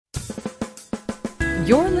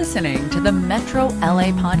You're listening to the Metro LA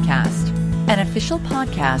Podcast, an official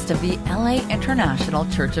podcast of the LA International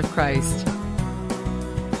Church of Christ.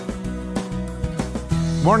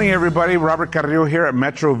 Morning, everybody. Robert Carrillo here at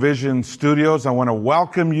Metro Vision Studios. I want to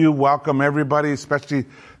welcome everybody, especially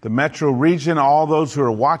the Metro region, all those who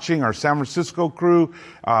are watching, our San Francisco crew,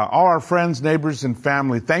 all our friends, neighbors, and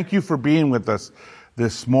family. Thank you for being with us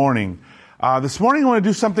this morning. This morning I want to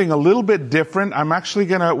do something a little bit different.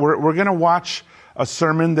 We're gonna watch a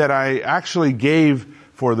sermon that I actually gave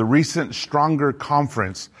for the recent Stronger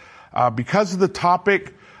Conference. Because of the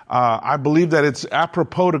topic, I believe that it's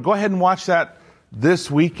apropos to go ahead and watch that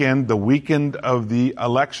this weekend, the weekend of the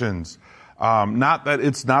elections. Not that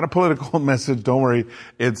it's not a political message, don't worry.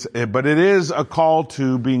 But it is a call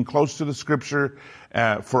to being close to the scripture,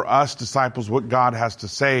 for us disciples, what God has to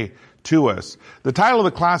say to us. The title of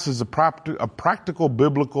the class is a practical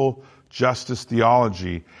biblical justice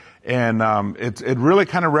theology. And, it really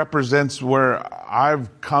kind of represents where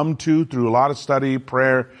I've come to through a lot of study,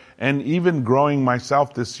 prayer, and even growing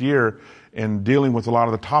myself this year in dealing with a lot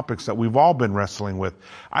of the topics that we've all been wrestling with.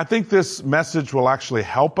 I think this message will actually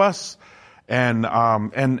help us. And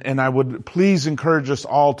I would please encourage us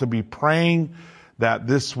all to be praying that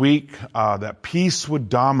this week, that peace would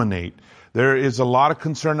dominate. There is a lot of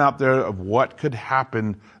concern out there of what could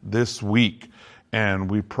happen this week.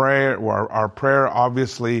 And we pray, our prayer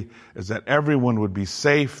obviously is that everyone would be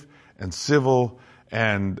safe and civil,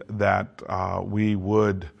 and that we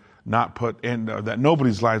would not that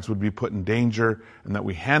nobody's lives would be put in danger, and that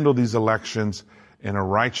we handle these elections in a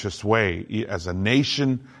righteous way as a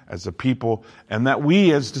nation, as a people, and that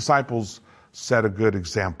we as disciples set a good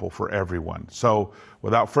example for everyone. So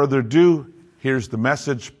without further ado, here's the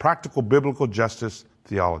message, Practical Biblical Justice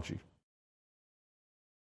Theology.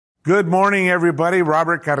 Good morning, everybody.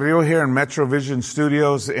 Robert Carrillo here in Metro Vision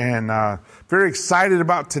Studios, and very excited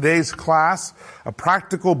about today's class, a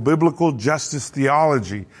Practical Biblical Justice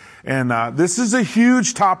Theology. And this is a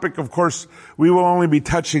huge topic. Of course, we will only be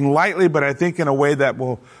touching lightly, but I think in a way that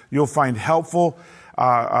you'll find helpful.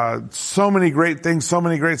 So many great things, so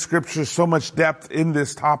many great scriptures, so much depth in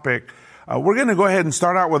this topic. We're going to go ahead and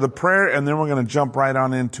start out with a prayer, and then we're going to jump right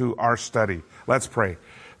on into our study. Let's pray.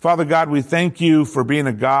 Father God, we thank you for being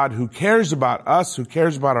a God who cares about us, who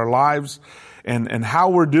cares about our lives, and how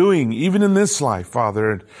we're doing, even in this life, Father.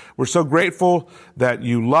 And we're so grateful that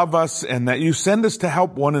you love us and that you send us to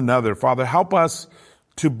help one another. Father, help us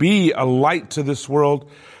to be a light to this world.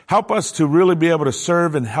 Help us to really be able to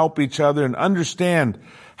serve and help each other and understand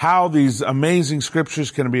how these amazing scriptures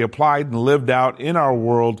can be applied and lived out in our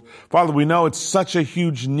world. Father, we know it's such a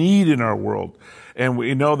huge need in our world. And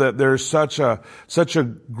we know that there's such a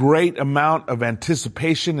great amount of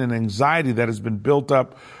anticipation and anxiety that has been built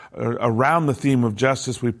up around the theme of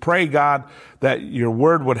justice. We pray, God, that your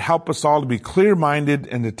word would help us all to be clear-minded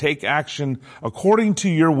and to take action according to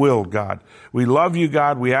your will, God. We love you,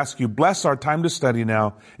 God. We ask you, bless our time to study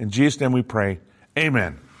now. In Jesus' name we pray.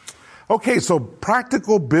 Amen. Okay, so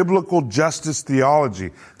practical biblical justice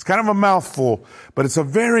theology. It's kind of a mouthful, but it's a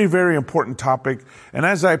very, very important topic. And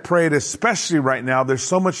as I prayed, especially right now, there's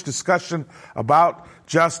so much discussion about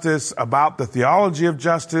justice, about the theology of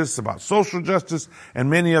justice, about social justice, and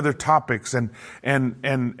many other topics. And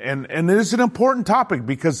it is an important topic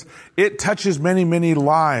because it touches many, many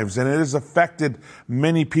lives, and it has affected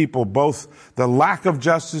many people. Both the lack of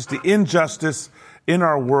justice, the injustice in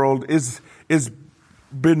our world is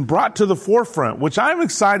been brought to the forefront, which I'm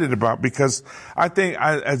excited about, because I think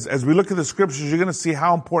as we look at the scriptures, you're going to see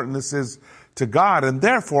how important this is to God, and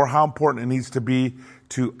therefore how important it needs to be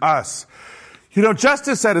to us. You know,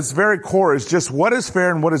 justice at its very core is just what is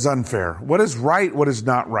fair and what is unfair, what is right, what is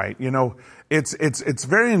not right. You know, it's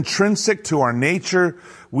very intrinsic to our nature.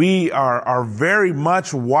 We are very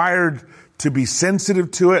much wired to be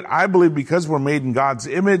sensitive to it. I believe because we're made in God's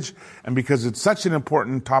image, and because it's such an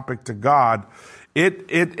important topic to God,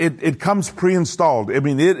 it comes pre-installed. I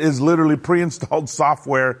mean, it is literally pre-installed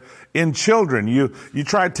software in children. You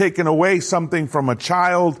try taking away something from a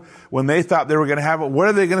child when they thought they were going to have it. What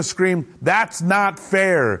are they going to scream? That's not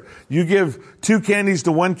fair. You give 2 candies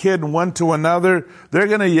to one kid and 1 to another. They're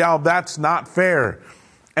going to yell, that's not fair.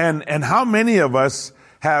 And how many of us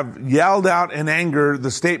have yelled out in anger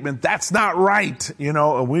the statement, that's not right, you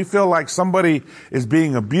know, and we feel like somebody is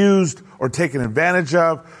being abused or taken advantage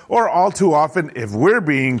of, or all too often, if we're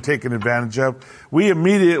being taken advantage of, we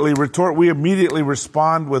immediately retort, we immediately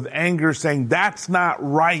respond with anger saying, that's not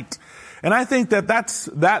right. And I think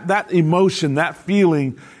that emotion, that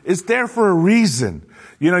feeling is there for a reason.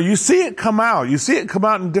 You see it come out. You see it come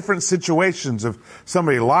out in different situations. If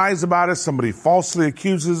somebody lies about us, somebody falsely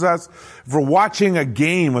accuses us, if we're watching a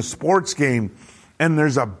game, a sports game, and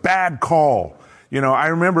there's a bad call. I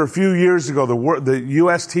remember a few years ago, the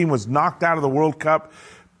U.S. team was knocked out of the World Cup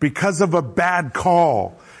because of a bad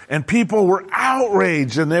call. And people were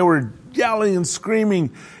outraged, and they were yelling and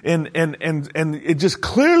screaming, and it just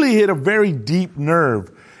clearly hit a very deep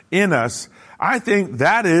nerve in us. I think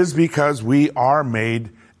that is because we are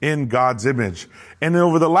made in God's image. And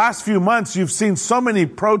over the last few months, you've seen so many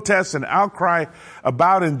protests and outcry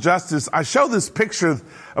about injustice. I show this picture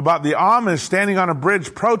about the Amish standing on a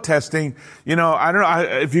bridge protesting. I don't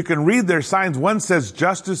know if you can read their signs. One says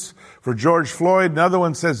justice for George Floyd. Another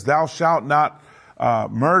one says thou shalt not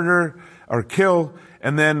murder or kill.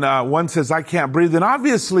 And then one says I can't breathe. And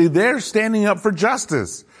obviously they're standing up for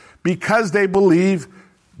justice because they believe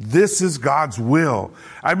this is God's will.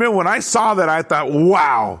 I remember when I saw that, I thought,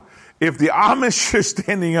 wow, if the Amish are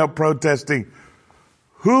standing up protesting,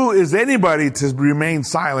 who is anybody to remain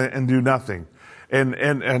silent and do nothing? And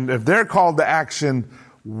if they're called to action,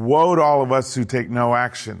 woe to all of us who take no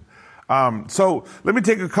action. So let me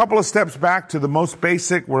take a couple of steps back to the most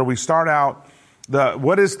basic, where we start out.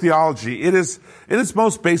 What is theology? It is, in its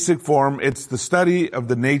most basic form, it's the study of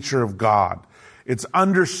the nature of God. It's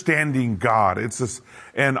understanding God.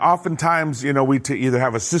 And oftentimes, we either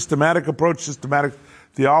have a systematic approach, systematic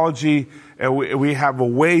theology, and we have a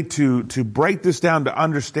way to break this down to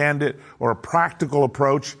understand it, or a practical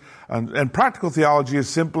approach. And practical theology is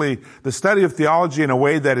simply the study of theology in a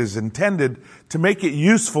way that is intended to make it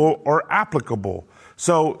useful or applicable.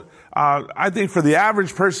 So, I think for the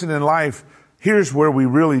average person in life, here's where we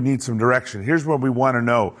really need some direction. Here's what we want to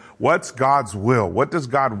know. What's God's will? What does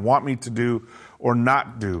God want me to do or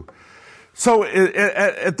not do? So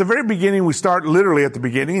at the very beginning, we start literally at the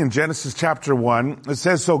beginning in Genesis chapter 1. It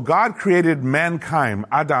says, so God created mankind,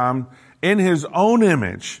 Adam, in his own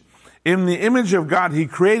image. In the image of God, he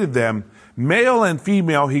created them. Male and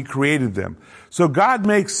female, he created them. So God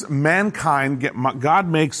makes mankind, God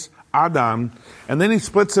makes Adam, and then he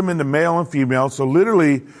splits them into male and female. So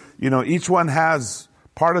literally, each one has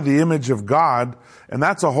part of the image of God. And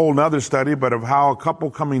that's a whole nother study, but of how a couple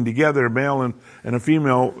coming together, a male and a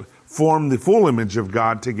female, form the full image of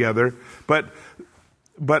God together. But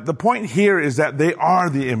the point here is that they are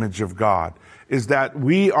the image of God, is that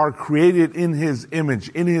we are created in his image,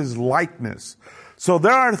 in his likeness. So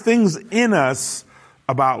there are things in us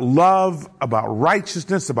about love, about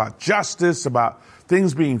righteousness, about justice, about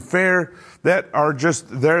things being fair, that are just,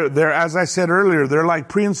 they're, as I said earlier, they're like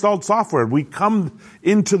pre-installed software. We come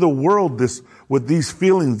into the world with these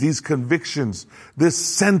feelings, these convictions, this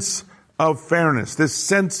sense of fairness, this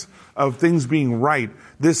sense of things being right,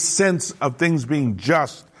 this sense of things being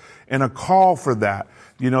just, and a call for that.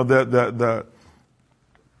 The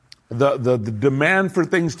demand for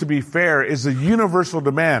things to be fair is a universal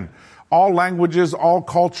demand. All languages, all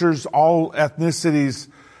cultures, all ethnicities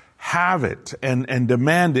have it and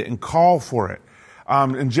demand it and call for it.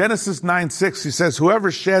 In Genesis 9:6, he says,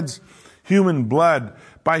 whoever sheds human blood,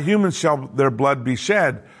 by humans shall their blood be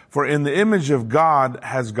shed, for in the image of God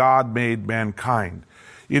has God made mankind.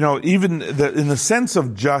 Even in the sense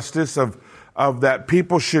of justice, of that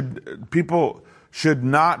people should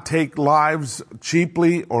not take lives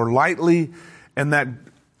cheaply or lightly, and that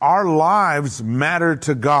our lives matter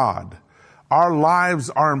to God. Our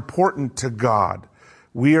lives are important to God.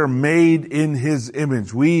 We are made in his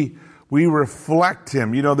image. We reflect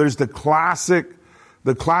him. There's the classic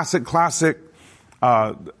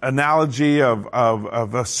analogy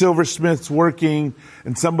of a silversmith's working,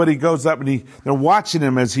 and somebody goes up and they're watching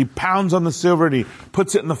him as he pounds on the silver, and he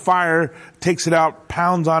puts it in the fire, takes it out,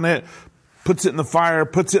 pounds on it, puts it in the fire,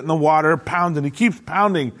 puts it in the water, pounds, and he keeps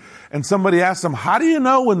pounding. And somebody asks him, how do you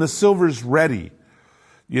know when the silver's ready?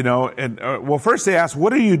 Well, first they asked,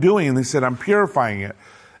 what are you doing? And they said, I'm purifying it.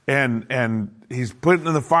 And he's putting it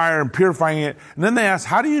in the fire and purifying it. And then they asked,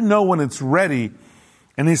 how do you know when it's ready?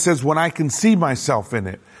 And he says, when I can see myself in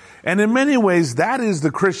it. And in many ways, that is the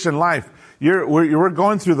Christian life. We're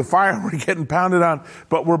going through the fire, we're getting pounded on,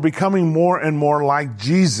 but we're becoming more and more like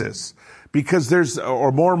Jesus. Because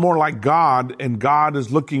or more and more like God, and God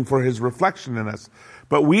is looking for his reflection in us.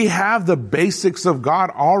 But we have the basics of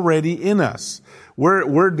God already in us.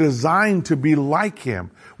 We're designed to be like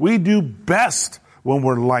him. We do best when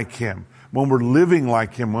we're like him, when we're living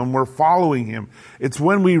like him, when we're following him. It's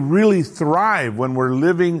when we really thrive, when we're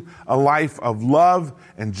living a life of love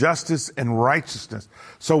and justice and righteousness.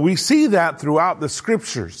 So we see that throughout the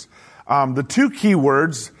scriptures. The two key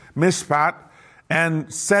words, mishpat and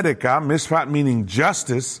tzedakah, mishpat meaning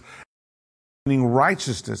justice, meaning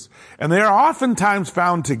righteousness. And they are oftentimes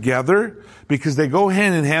found together because they go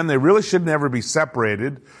hand in hand. They really should never be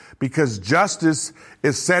separated because justice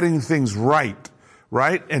is setting things right?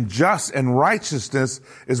 And righteousness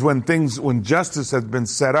is when justice has been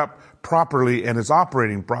set up properly and is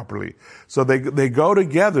operating properly. So they go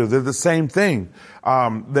together. They're the same thing.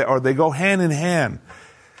 They go hand in hand.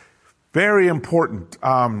 Very important.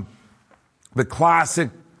 The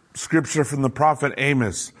classic scripture from the prophet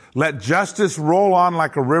Amos. Let justice roll on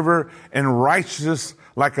like a river and righteousness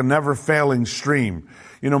like a never failing stream.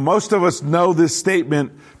 You know, most of us know this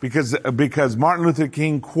statement because Martin Luther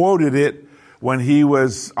King quoted it when he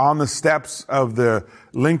was on the steps of the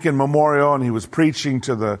Lincoln Memorial and he was preaching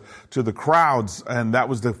to the crowds, and that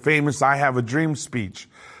was the famous I Have a Dream speech.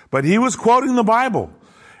 But he was quoting the Bible,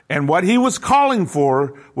 and what he was calling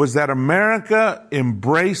for was that America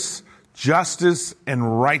embrace justice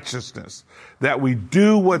and righteousness, that we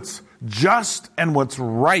do what's just and what's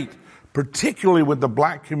right, particularly with the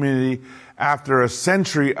black community after a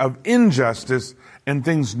century of injustice and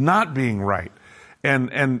things not being right.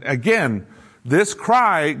 And again, this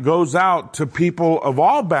cry goes out to people of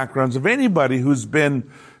all backgrounds, of anybody who's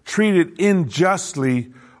been treated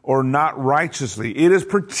unjustly or not righteously. It is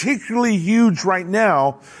particularly huge right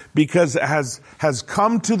now because it has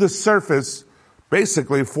come to the surface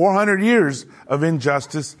basically 400 years of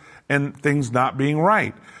injustice and things not being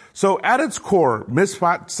right. So at its core,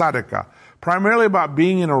 Mishpat Tzedakah, primarily about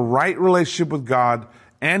being in a right relationship with God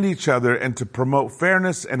and each other and to promote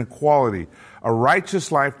fairness and equality. A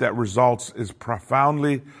righteous life that results is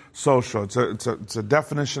profoundly social. It's a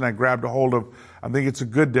definition I grabbed a hold of. I think it's a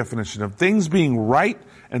good definition of things being right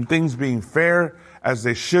and things being fair as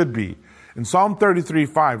they should be. In Psalm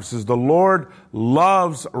 33:5, it says, the Lord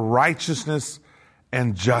loves righteousness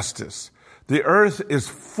and justice. The earth is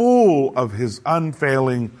full of his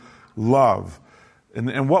unfailing love.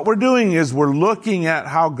 And what we're doing is we're looking at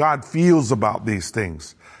how God feels about these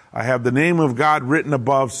things. I have the name of God written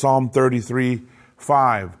above Psalm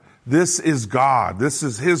 33:5. This is God. This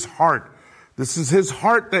is his heart. This is his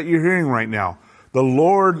heart that you're hearing right now. The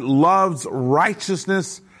Lord loves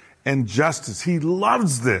righteousness and justice. He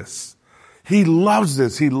loves this. He loves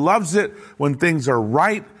this. He loves it when things are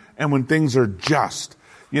right and when things are just.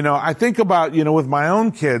 You know, I think about, with my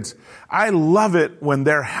own kids, I love it when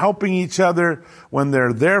they're helping each other, when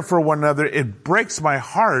they're there for one another. It breaks my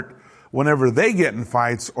heart whenever they get in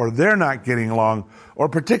fights or they're not getting along, or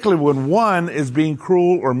particularly when one is being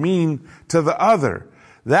cruel or mean to the other.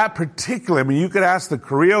 That particularly, you could ask the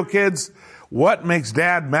Carrillo kids, what makes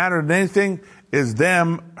dad matter than anything is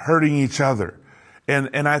them hurting each other.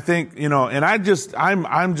 And I think,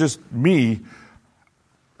 I'm just me.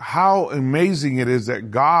 How amazing it is that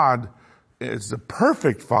God is the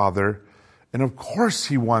perfect Father, and of course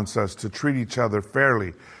He wants us to treat each other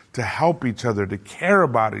fairly, to help each other, to care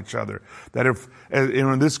about each other. That if,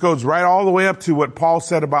 this goes right all the way up to what Paul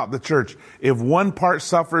said about the church. If one part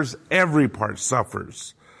suffers, every part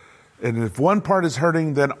suffers. And if one part is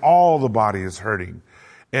hurting, then all the body is hurting.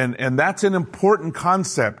 And that's an important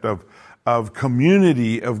concept of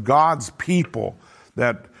community, of God's people,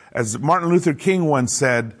 that, as Martin Luther King once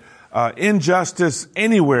said, injustice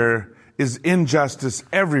anywhere is injustice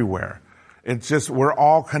everywhere. It's just, we're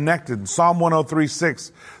all connected. Psalm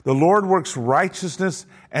 103:6, the Lord works righteousness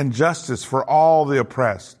and justice for all the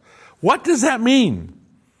oppressed. What does that mean?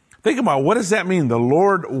 Think about, what does that mean? The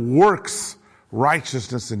Lord works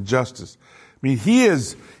righteousness and justice. He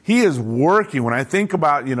is working. When I think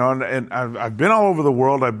about, and I've been all over the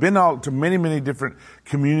world. I've been out to many, many different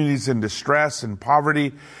communities in distress and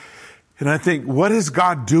poverty. And I think, what is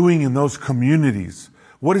God doing in those communities?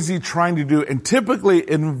 What is He trying to do? And typically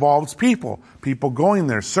it involves people going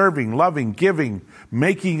there, serving, loving, giving,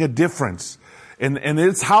 making a difference. And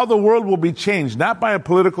it's how the world will be changed, not by a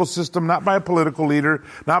political system, not by a political leader,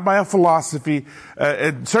 not by a philosophy,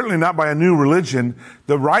 and certainly not by a new religion.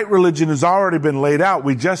 The right religion has already been laid out.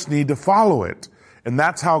 We just need to follow it. And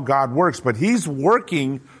that's how God works. But He's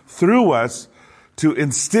working through us to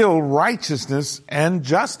instill righteousness and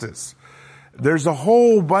justice. There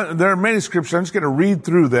are many scriptures. I'm just going to read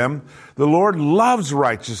through them. The Lord loves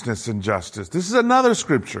righteousness and justice. This is another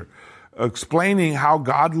scripture explaining how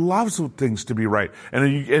God loves things to be right.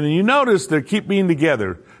 And you notice they keep being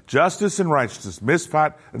together. Justice and righteousness,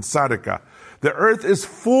 Mishpat and Tzedakah. The earth is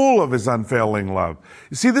full of His unfailing love.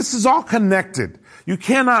 You see, this is all connected. You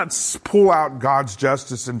cannot pull out God's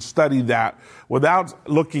justice and study that without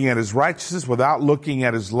looking at His righteousness, without looking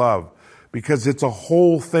at His love. Because it's a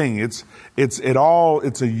whole thing. It's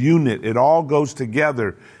a unit. It all goes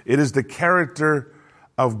together. It is the character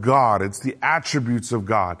of God. It's the attributes of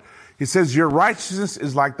God. He says, your righteousness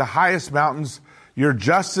is like the highest mountains, your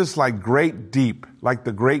justice like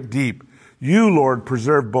the great deep. You, Lord,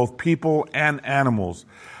 preserve both people and animals.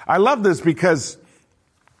 I love this because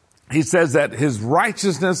he says that his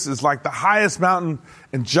righteousness is like the highest mountain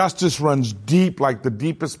and justice runs deep like the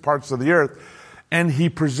deepest parts of the earth. And he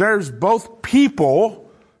preserves both people,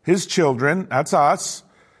 his children, that's us,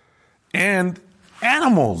 and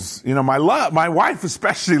animals. You know, my wife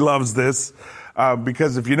especially loves this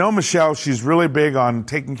because if you know Michelle, she's really big on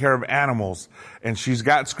taking care of animals. And she's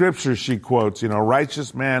got scriptures she quotes, you know,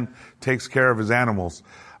 righteous man takes care of his animals.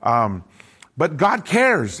 But God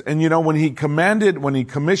cares. And, you know, when he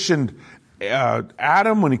commissioned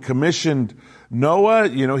Adam, when he commissioned Noah,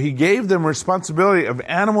 you know, he gave them responsibility of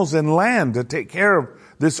animals and land to take care of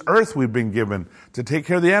this earth we've been given, to take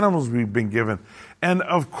care of the animals we've been given, and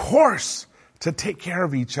of course, to take care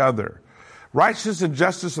of each other. Righteousness and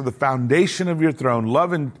justice are the foundation of your throne.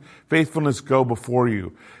 Love and faithfulness go before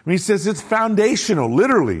you. I mean, he says it's foundational,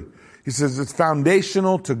 literally. He says it's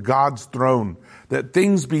foundational to God's throne, that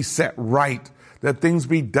things be set right, that things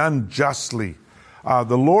be done justly.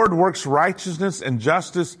 The Lord works righteousness and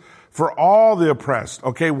justice for all the oppressed.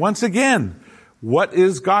 Okay, once again, what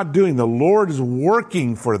is God doing? The Lord is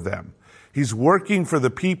working for them. He's working for the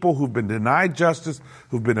people who've been denied justice,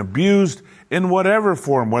 who've been abused in whatever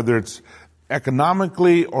form, whether it's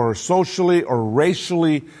economically or socially or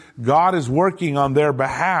racially. God is working on their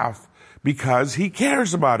behalf because he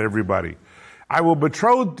cares about everybody. I will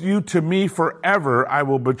betroth you to me forever. I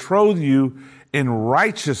will betroth you in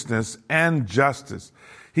righteousness and justice.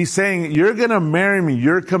 He's saying, you're going to marry me.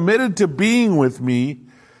 You're committed to being with me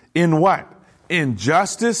in what? In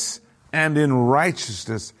justice and in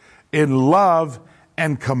righteousness, in love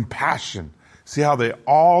and compassion. See how they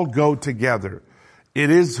all go together. It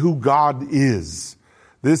is who God is.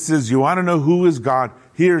 This is, you want to know who is God?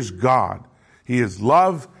 Here's God. He is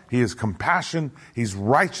love, he is compassion, he's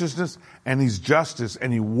righteousness, and he's justice,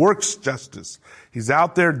 and he works justice. He's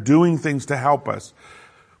out there doing things to help us.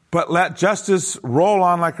 But let justice roll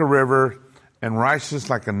on like a river and righteousness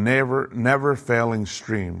like a never failing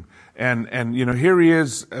stream. And you know, here he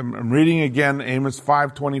is. I'm reading again Amos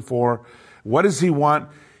 5:24. What does he want?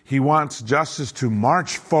 He wants justice to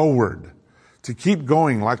march forward, to keep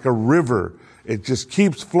going like a river. It just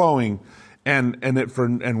keeps flowing, and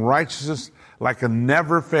righteousness like a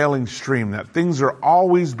never failing stream, that things are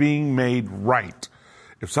always being made right.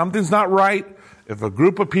 If something's not right, if a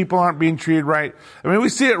group of people aren't being treated right, I mean, we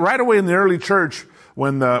see it right away in the early church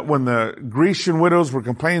when the Grecian widows were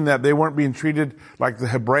complaining that they weren't being treated like the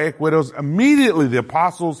Hebraic widows. Immediately the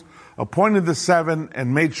apostles appointed the 7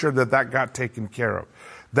 and made sure that got taken care of.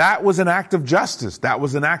 That was an act of justice. That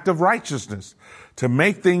was an act of righteousness to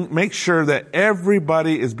make sure that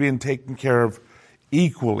everybody is being taken care of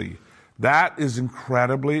equally. That is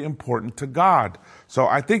incredibly important to God. So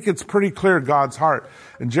I think it's pretty clear God's heart.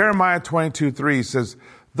 In Jeremiah 22:3 says,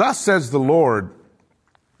 thus says the Lord.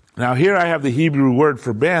 Now here I have the Hebrew word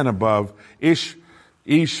for ben above, ish,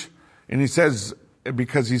 and he says,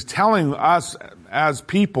 because he's telling us as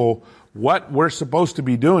people what we're supposed to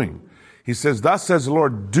be doing. He says, thus says the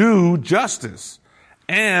Lord, do justice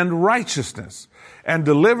and righteousness, and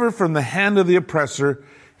deliver from the hand of the oppressor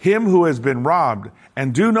him who has been robbed,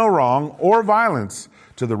 and do no wrong or violence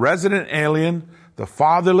to the resident alien, the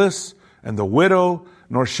fatherless, and the widow,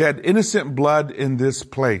 nor shed innocent blood in this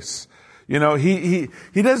place. You know, he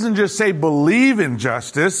doesn't just say believe in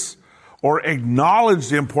justice or acknowledge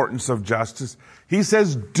the importance of justice. He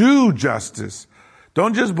says do justice.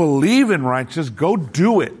 Don't just believe in righteousness, go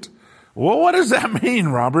do it. Well, what does that mean,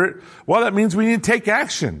 Robert? Well, that means we need to take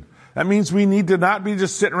action. That means we need to not be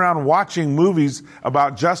just sitting around watching movies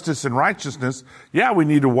about justice and righteousness. Yeah, we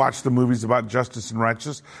need to watch the movies about justice and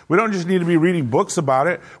righteousness. We don't just need to be reading books about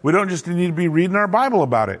it. We don't just need to be reading our Bible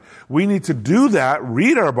about it. We need to do that,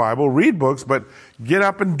 read our Bible, read books, but get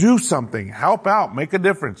up and do something. Help out, make a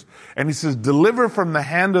difference. And he says, deliver from the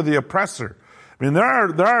hand of the oppressor. I mean,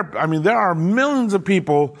 there are millions of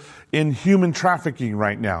people in human trafficking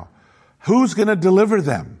right now. Who's going to deliver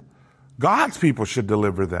them? God's people should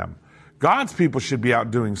deliver them. God's people should be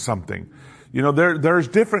out doing something. You know, there's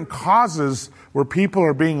different causes where people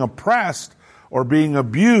are being oppressed or being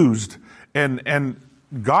abused, and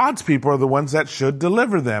God's people are the ones that should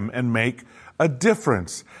deliver them and make a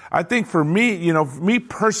difference. I think for me, you know, for me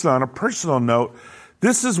personally, on a personal note,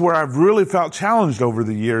 this is where I've really felt challenged over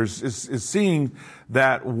the years, is seeing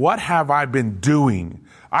that what have I been doing?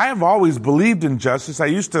 I have always believed in justice. I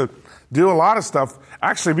used to do a lot of stuff,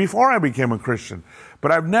 actually, before I became a Christian.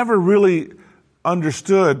 But I've never really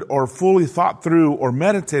understood or fully thought through or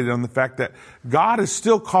meditated on the fact that God is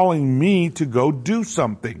still calling me to go do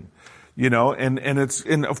something,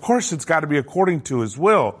 and of course it's got to be according to his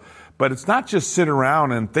will, but it's not just sit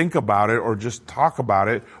around and think about it or just talk about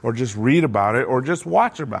it or just read about it or just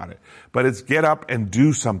watch about it, but it's get up and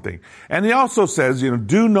do something. And he also says,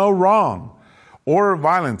 do no wrong or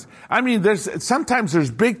violence. I mean, sometimes there's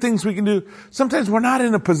big things we can do. Sometimes we're not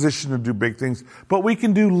in a position to do big things, but we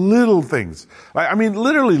can do little things.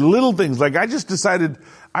 Literally little things. Like I just decided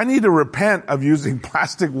I need to repent of using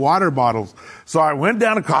plastic water bottles. So I went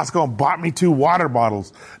down to Costco and bought me 2 water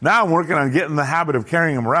bottles. Now I'm working on getting the habit of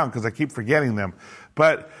carrying them around because I keep forgetting them.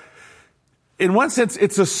 But in one sense,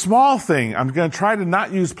 it's a small thing. I'm going to try to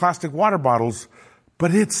not use plastic water bottles,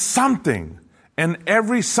 but it's something. And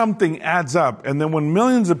every something adds up. And then when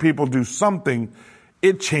millions of people do something,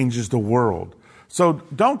 it changes the world. So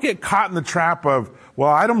don't get caught in the trap of, well,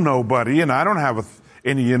 I don't know, buddy, and I don't have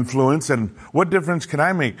any influence, and what difference can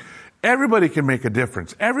I make? Everybody can make a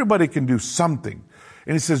difference. Everybody can do something.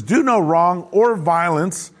 And he says, do no wrong or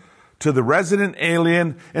violence to the resident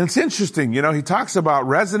alien. And it's interesting, he talks about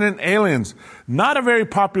resident aliens, not a very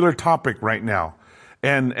popular topic right now.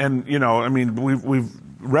 And we've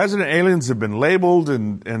resident aliens have been labeled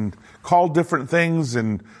and called different things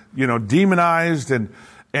and, demonized.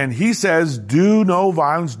 And he says, do no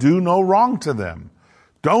violence, do no wrong to them.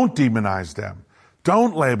 Don't demonize them.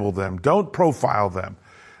 Don't label them. Don't profile them.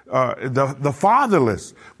 The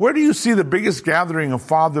fatherless. Where do you see the biggest gathering of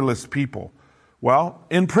fatherless people? Well,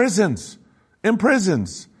 in prisons. In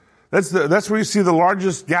prisons. That's where you see the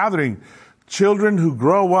largest gathering. Children who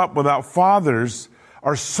grow up without fathers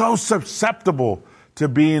are so susceptible to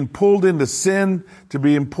being pulled into sin, to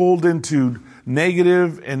being pulled into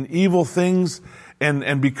negative and evil things,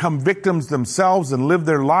 and become victims themselves and live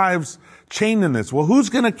their lives chained in this. Well, who's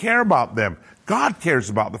going to care about them? God cares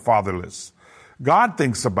about the fatherless. God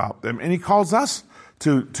thinks about them, and he calls us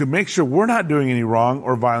to make sure we're not doing any wrong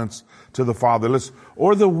or violence to the fatherless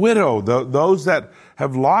or the widow, those that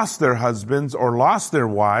have lost their husbands or lost their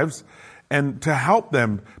wives, and to help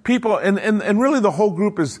them. People, and really the whole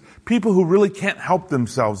group is people who really can't help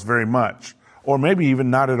themselves very much, or maybe even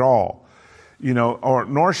not at all,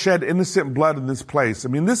 nor shed innocent blood in this place. I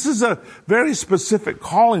mean, this is a very specific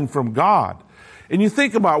calling from God. And you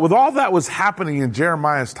think about, with all that was happening in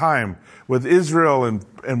Jeremiah's time, with Israel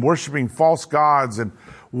and worshiping false gods, and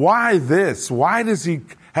why this? Why does he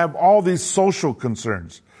have all these social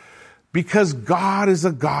concerns? Because God is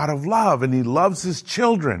a God of love, and he loves his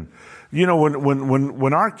children.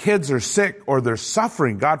 When our kids are sick or they're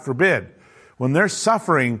suffering, God forbid, when they're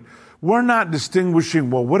suffering, we're not distinguishing,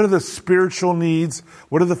 well, what are the spiritual needs?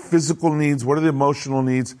 What are the physical needs? What are the emotional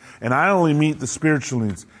needs? And I only meet the spiritual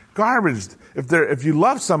needs. Garbage. If you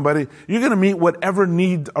love somebody, you're going to meet whatever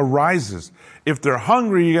need arises. If they're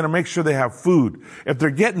hungry, you're going to make sure they have food. If they're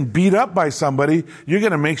getting beat up by somebody, you're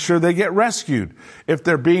going to make sure they get rescued. If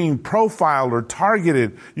they're being profiled or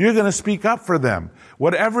targeted, you're going to speak up for them.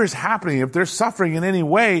 Whatever is happening, if they're suffering in any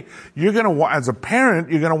way, you're going to, as a parent,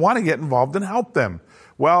 you're going to want to get involved and help them.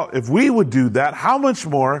 Well, if we would do that, how much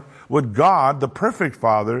more would God, the perfect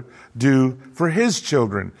Father, do for his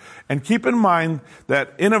children? And keep in mind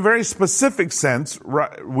that in a very specific sense,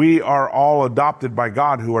 we are all adopted by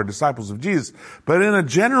God who are disciples of Jesus. But in a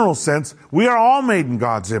general sense, we are all made in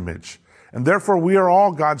God's image. And therefore, we are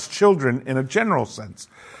all God's children in a general sense.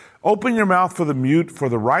 Open your mouth for the mute, for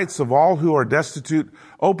the rights of all who are destitute.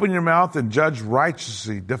 Open your mouth and judge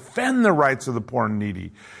righteously. Defend the rights of the poor and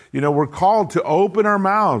needy. We're called to open our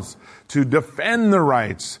mouths to defend the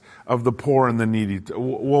rights of the poor and the needy.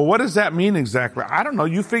 Well, what does that mean exactly? I don't know.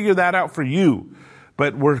 You figure that out for you.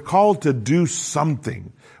 But we're called to do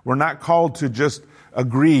something. We're not called to just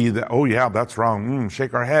agree that, oh yeah, that's wrong,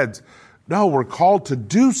 shake our heads. No, we're called to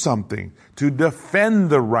do something, to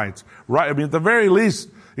defend the rights. Right? I mean, at the very least,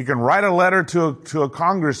 you can write a letter to a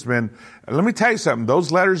congressman. And let me tell you something.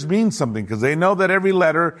 Those letters mean something because they know that every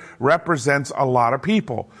letter represents a lot of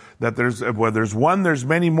people. That where there's one, there's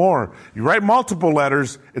many more. You write multiple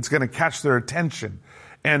letters, it's going to catch their attention.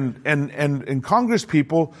 And Congress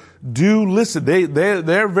people do listen.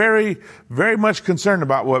 They're very, very much concerned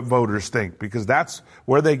about what voters think because that's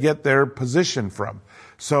where they get their position from.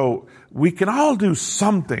 So we can all do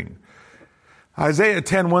something. Isaiah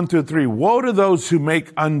 10:1-3, woe to those who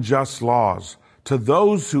make unjust laws, to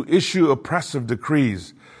those who issue oppressive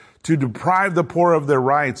decrees, to deprive the poor of their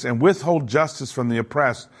rights and withhold justice from the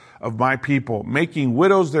oppressed of my people, making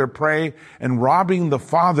widows their prey and robbing the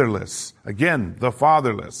fatherless. Again, the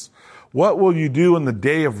fatherless. What will you do in the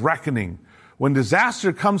day of reckoning? When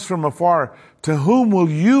disaster comes from afar, to whom will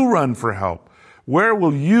you run for help? Where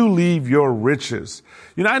will you leave your riches?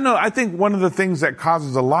 I think one of the things that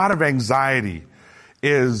causes a lot of anxiety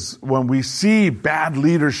is when we see bad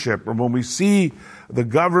leadership, or when we see the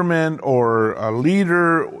government or a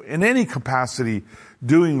leader in any capacity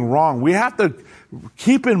doing wrong. We have to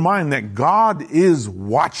keep in mind that God is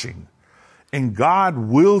watching, and God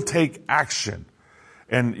will take action.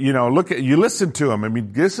 And, you listen to him. I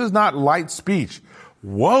mean, this is not light speech.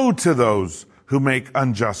 Woe to those who make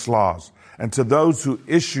unjust laws, and to those who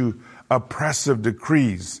issue oppressive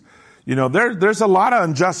decrees. There's a lot of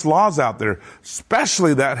unjust laws out there,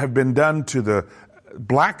 especially that have been done to the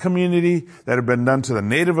Black community, that have been done to the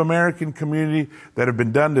Native American community, that have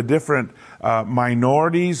been done to different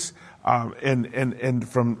minorities, and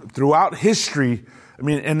from throughout history. I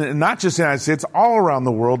mean, and not just in the United States, all around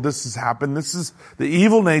the world, this has happened. This is the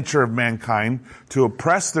evil nature of mankind, to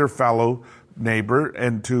oppress their fellow neighbor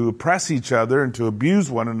and to oppress each other and to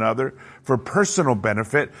abuse one another for personal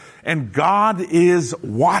benefit. And God is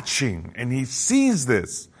watching, and he sees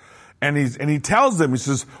this. And he tells them, he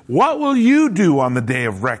says, what will you do on the day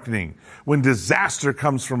of reckoning when disaster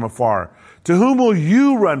comes from afar? To whom will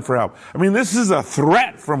you run for help? I mean, this is a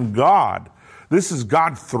threat from God. This is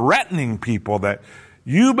God threatening people that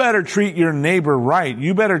you better treat your neighbor right.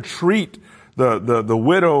 You better treat the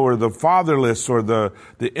widow or the fatherless or the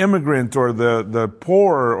immigrant or the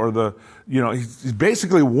poor or he's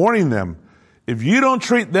basically warning them. If you don't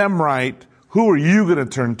treat them right, who are you going to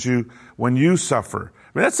turn to when you suffer?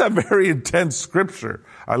 I mean, that's a very intense scripture.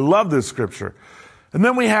 I love this scripture. And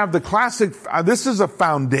then we have the classic, this is a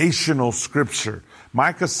foundational scripture,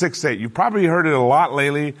 Micah 6:8. You've probably heard it a lot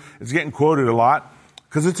lately. It's getting quoted a lot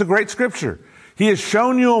because it's a great scripture. He has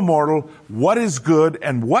shown you, O mortal, what is good,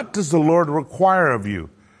 and what does the Lord require of you?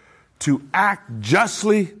 To act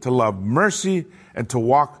justly, to love mercy, and to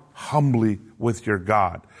walk humbly with your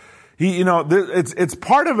God. It's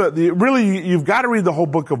part of it. Really, you've got to read the whole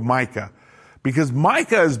book of Micah, because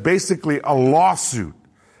Micah is basically a lawsuit.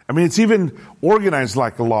 I mean, it's even organized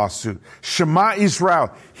like a lawsuit. Shema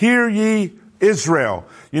Israel, hear ye Israel.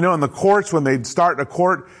 In the courts, when they'd start a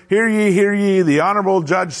court, hear ye, the honorable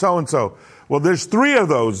judge so-and-so. Well, there's 3 of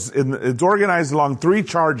those. It's organized along 3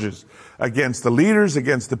 charges against the leaders,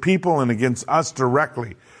 against the people, and against us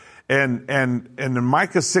directly. And in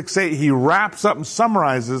Micah 6:8, he wraps up and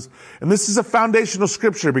summarizes. And this is a foundational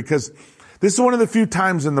scripture because this is one of the few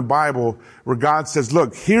times in the Bible where God says,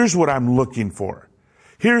 look, here's what I'm looking for.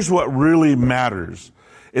 Here's what really matters.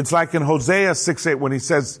 It's like in Hosea 6:8 when he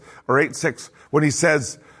says, or 8:6, when he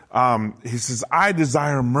says, I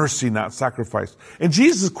desire mercy, not sacrifice. And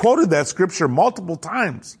Jesus quoted that scripture multiple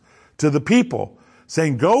times to the people,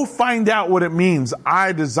 saying, go find out what it means.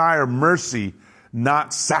 I desire mercy,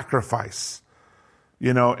 not sacrifice.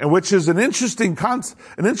 And which is an interesting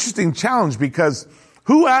challenge, because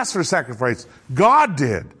who asked for sacrifice? God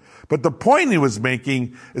did. But the point he was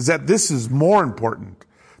making is that this is more important,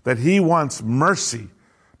 that he wants mercy,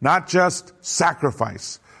 not just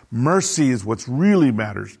sacrifice. Mercy is what really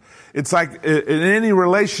matters. It's like in any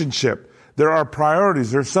relationship, there are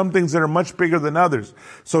priorities. There are some things that are much bigger than others.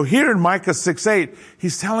 So here in Micah 6:8,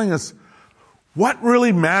 he's telling us what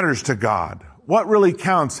really matters to God, what really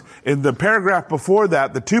counts. In the paragraph before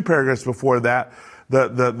that, the 2 paragraphs before that,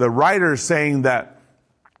 the writer is saying that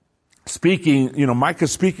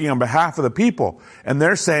Micah's speaking on behalf of the people, and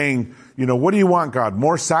they're saying, what do you want, God?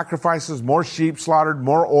 More sacrifices, more sheep slaughtered,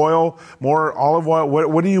 more oil, more olive oil?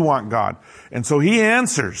 What do you want, God? And so he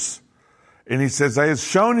answers, and he says, I have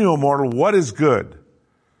shown you, O mortal, what is good.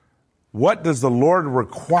 What does the Lord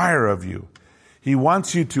require of you? He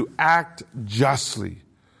wants you to act justly.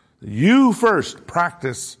 You first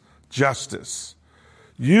practice justice.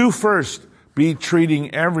 You first be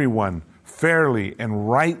treating everyone fairly and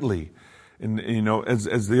rightly. And,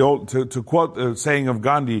 as the old, to quote the saying of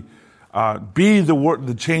Gandhi, be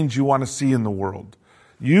the change you want to see in the world.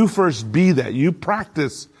 You first be that. You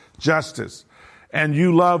practice justice. And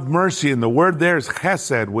you love mercy. And the word there is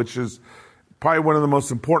chesed, which is probably one of the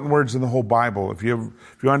most important words in the whole Bible. If you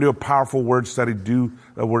want to do a powerful word study, do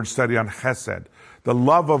a word study on chesed. The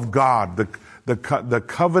love of God, the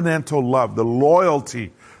covenantal love, the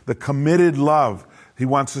loyalty, the committed love. He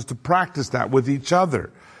wants us to practice that with each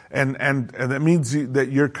other. And that means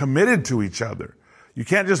that you're committed to each other. You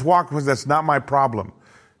can't just walk because that's not my problem.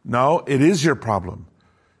 No, it is your problem.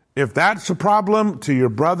 If that's a problem to your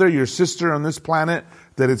brother, your sister on this planet,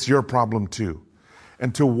 that it's your problem too.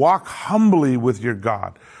 And to walk humbly with your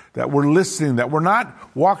God, that we're listening, that we're not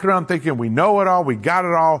walking around thinking we know it all, we got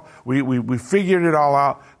it all, we figured it all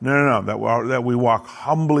out. No, that we walk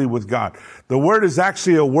humbly with God. The word is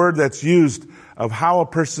actually a word that's used of how a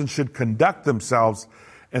person should conduct themselves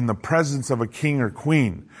in the presence of a king or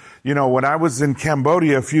queen. You know, when I was in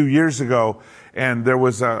Cambodia a few years ago, and there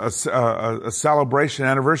was a celebration,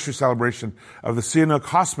 anniversary celebration of the Sihanouk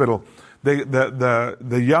Hospital,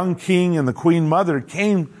 the young king and the queen mother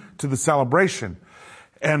came to the celebration.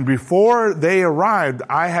 And before they arrived,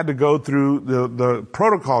 I had to go through the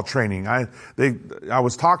protocol training. I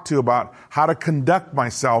was talked to about how to conduct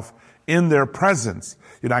myself in their presence.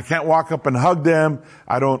 You know, I can't walk up and hug them.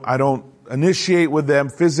 I don't initiate with them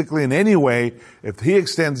physically in any way. If he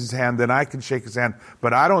extends his hand, then I can shake his hand.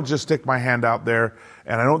 But I don't just stick my hand out there,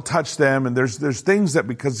 and I don't touch them. And there's things that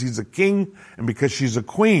because he's a king and because she's a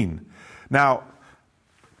queen. Now,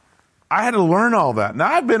 I had to learn all that.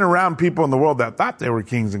 Now, I've been around people in the world that thought they were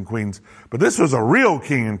kings and queens, but this was a real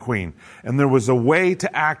king and queen, and there was a way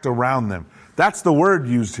to act around them. That's the word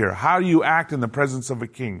used here. How do you act in the presence of a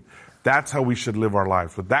king? That's how we should live our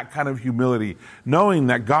lives, with that kind of humility, knowing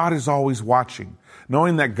that God is always watching,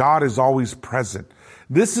 knowing that God is always present.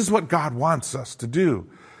 This is what God wants us to do,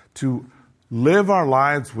 to live our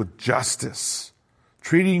lives with justice,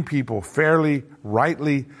 treating people fairly,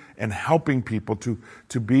 rightly, and helping people to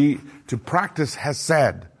practice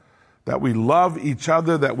hesed, that we love each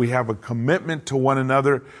other, that we have a commitment to one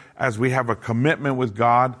another as we have a commitment with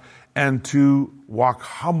God, and to walk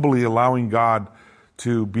humbly, allowing God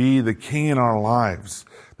to be the king in our lives.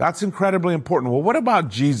 That's incredibly important. Well, what about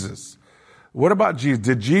Jesus? What about Jesus?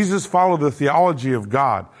 Did Jesus follow the theology of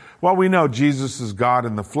God? Well, we know Jesus is God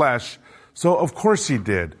in the flesh, so of course he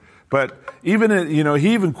did. But even,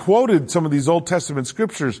 he even quoted some of these Old Testament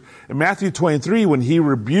scriptures in Matthew 23 when he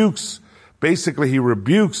rebukes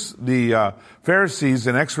the Pharisees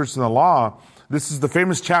and experts in the law. This is the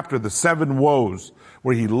famous chapter, the 7 woes,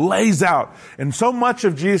 where he lays out. And so much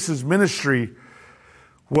of Jesus' ministry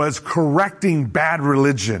was correcting bad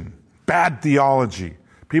religion, bad theology.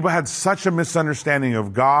 People had such a misunderstanding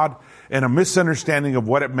of God and a misunderstanding of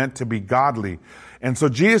what it meant to be godly. And so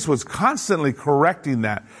Jesus was constantly correcting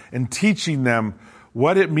that and teaching them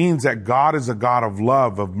what it means that God is a God of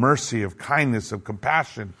love, of mercy, of kindness, of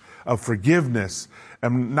compassion, of forgiveness,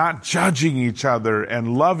 and not judging each other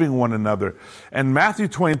and loving one another. And Matthew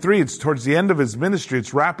 23, it's towards the end of his ministry,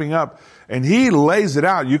 it's wrapping up, and he lays it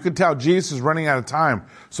out. You can tell Jesus is running out of time,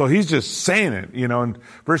 so he's just saying it, and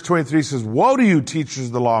verse 23 says, "Woe to you, teachers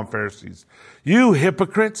of the law and Pharisees, you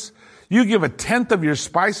hypocrites! You give 1/10 of your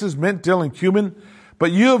spices, mint, dill, and cumin,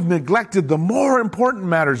 but you have neglected the more important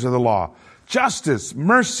matters of the law, justice,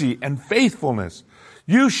 mercy, and faithfulness.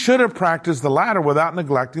 You should have practiced the latter without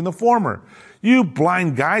neglecting the former. You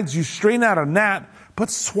blind guides, you strain out a gnat, but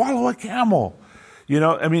swallow a camel."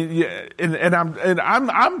 I'm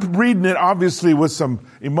reading it obviously with some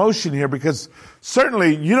emotion here, because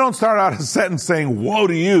certainly you don't start out a sentence saying, "Woe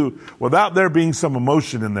to you," without there being some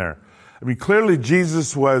emotion in there. Clearly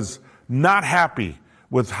Jesus was not happy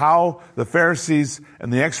with how the Pharisees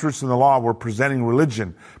and the experts in the law were presenting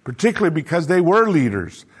religion, particularly because they were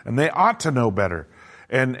leaders and they ought to know better.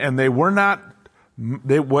 And they were not,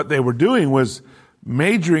 what they were doing was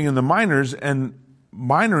majoring in the minors and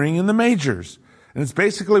minoring in the majors. And it's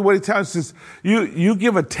basically what he tells us, you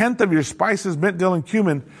give 1/10 of your spices, mint, dill, and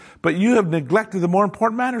cumin, but you have neglected the more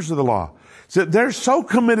important matters of the law. So they're so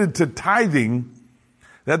committed to tithing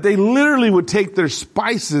that they literally would take their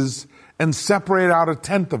spices and separate out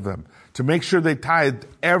 1/10 of them to make sure they tithed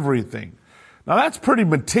everything. Now that's pretty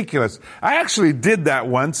meticulous. I actually did that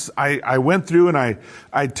once. I went through and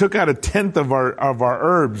I took out 1/10 of our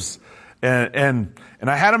herbs and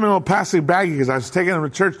I had them in a little plastic baggie because I was taking them to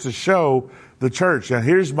church to show the church. And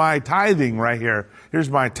here's my tithing right here.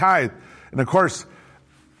 Here's my tithe. And of course,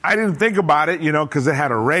 I didn't think about it, because it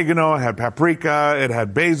had oregano, it had paprika, it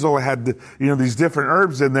had basil, it had, these different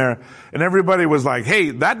herbs in there. And everybody was like, "Hey,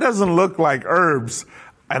 that doesn't look like herbs.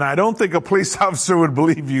 And I don't think a police officer would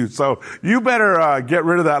believe you. So you better get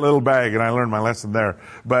rid of that little bag." And I learned my lesson there.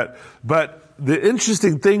 But the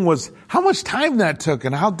interesting thing was how much time that took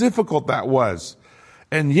and how difficult that was.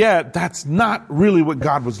 And yet, that's not really what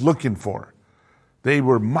God was looking for. They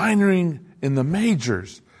were minoring in the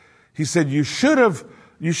majors. He said, you should have,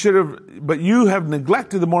 but you have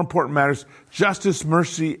neglected the more important matters, justice,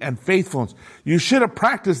 mercy, and faithfulness. You should have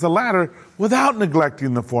practiced the latter without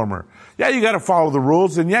neglecting the former. Yeah, you got to follow the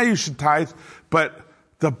rules, and yeah, you should tithe, but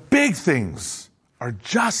the big things are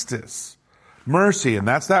justice, mercy, and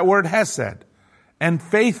that's that word hesed, and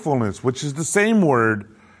faithfulness, which is the same word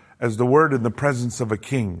as the word in the presence of a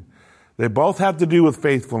king. They both have to do with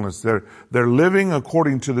faithfulness. They're living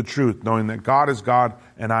according to the truth, knowing that God is God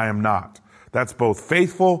and I am not. That's both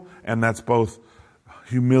faithful and that's both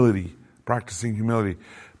humility, practicing humility.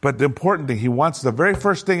 But the important thing, he wants the very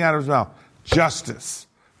first thing out of his mouth, justice.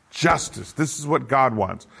 Justice. This is what God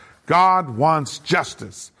wants. God wants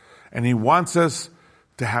justice. And he wants us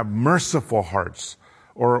to have merciful hearts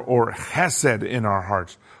or chesed in our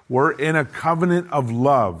hearts. We're in a covenant of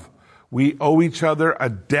love. We owe each other a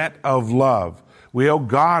debt of love. We owe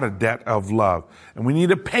God a debt of love. And we need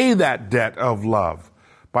to pay that debt of love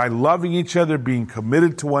by loving each other, being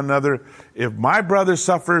committed to one another. If my brother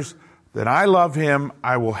suffers, then I love him,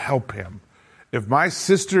 I will help him. If my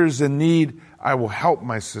sister is in need, I will help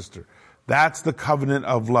my sister. That's the covenant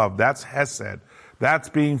of love. That's Hesed. That's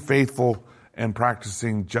being faithful and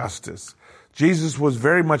practicing justice. Jesus was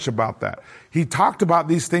very much about that. He talked about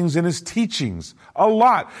these things in his teachings a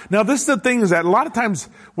lot. Now, this is the thing, is that a lot of times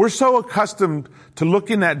we're so accustomed to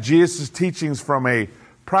looking at Jesus' teachings from a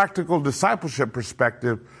practical discipleship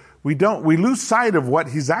perspective, we lose sight of what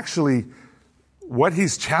he's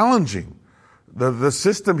challenging, the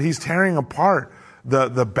system he's tearing apart,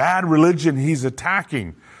 the bad religion he's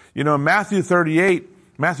attacking. You know, in Matthew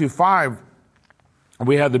 5,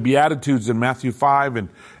 we have the Beatitudes in Matthew 5,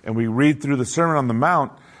 and we read through the Sermon on the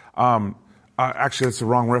Mount. Actually, that's the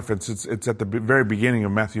wrong reference. It's at the very beginning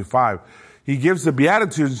of Matthew 5. He gives the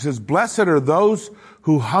Beatitudes and says, "Blessed are those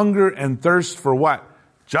who hunger and thirst for" what?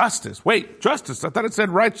 Justice. Wait, justice. I thought it said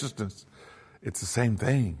righteousness. It's the same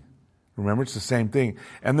thing. Remember, it's the same thing.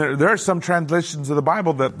 And there are some translations of the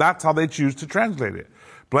Bible that's how they choose to translate it.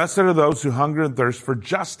 Blessed are those who hunger and thirst for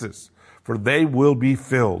justice, for they will be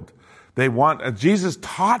filled. Jesus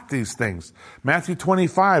taught these things. Matthew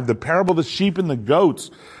 25, the parable of the sheep and the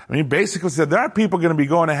goats. I mean, basically said there are people going to be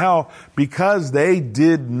going to hell because they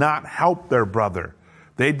did not help their brother.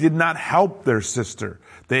 They did not help their sister.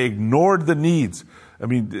 They ignored the needs. I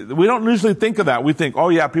mean, we don't usually think of that. We think, oh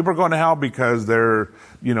yeah, people are going to hell because they're,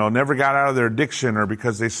 never got out of their addiction, or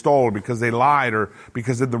because they stole, or because they lied, or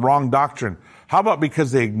because they had the wrong doctrine. How about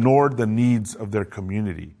because they ignored the needs of their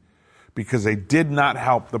community? Because they did not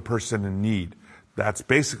help the person in need. That's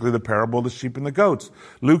basically the parable of the sheep and the goats.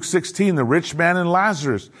 Luke 16, the rich man and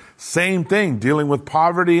Lazarus. Same thing, dealing with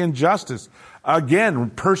poverty and justice. Again,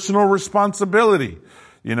 personal responsibility.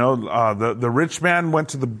 The rich man went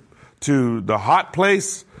to the hot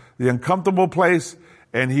place, the uncomfortable place,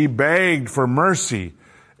 and he begged for mercy.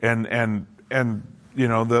 And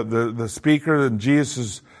the speaker in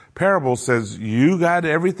Jesus' parable says, you got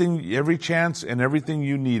everything, every chance and everything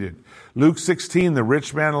you needed. Luke 16, the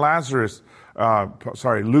rich man Lazarus,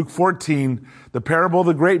 Luke 14, the parable of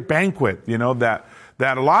the great banquet, that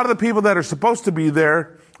a lot of the people that are supposed to be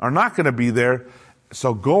there are not going to be there.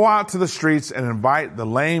 So go out to the streets and invite the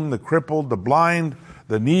lame, the crippled, the blind,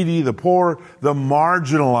 the needy, the poor, the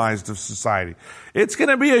marginalized of society. It's going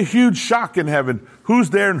to be a huge shock in heaven who's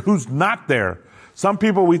there and who's not there. Some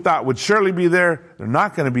people we thought would surely be there, they're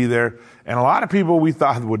not going to be there. And a lot of people we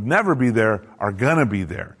thought would never be there are going to be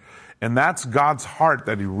there. And that's God's heart,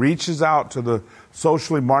 that he reaches out to the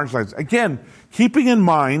socially marginalized. Again, keeping in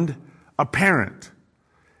mind a parent.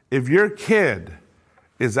 If your kid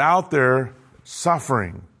is out there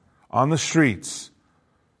suffering on the streets,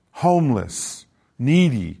 homeless,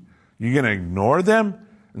 needy, you're going to ignore them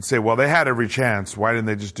and say, well, they had every chance. Why didn't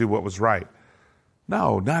they just do what was right?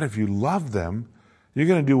 No, not if you love them. You're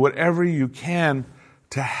going to do whatever you can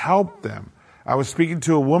to help them. I was speaking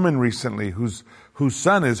to a woman recently whose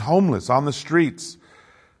son is homeless on the streets.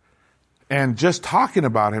 And just talking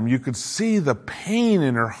about him, you could see the pain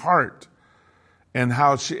in her heart. And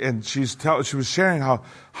she was sharing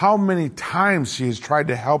how many times she has tried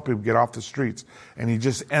to help him get off the streets, and he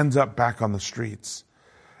just ends up back on the streets.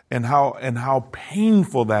 And how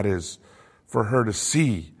painful that is for her to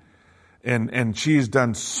see. And she's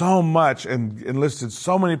done so much and enlisted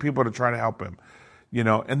so many people to try to help him.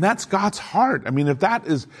 And that's God's heart. I mean,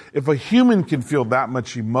 if a human can feel that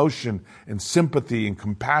much emotion and sympathy and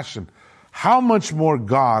compassion, how much more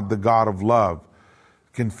God, the God of love,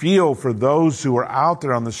 can feel for those who are out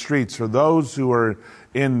there on the streets, for those who are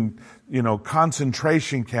in,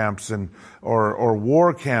 concentration camps or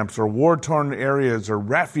war camps or war-torn areas or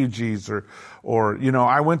refugees or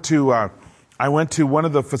I went to one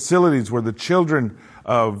of the facilities where the children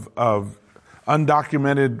of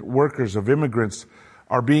undocumented workers, of immigrants,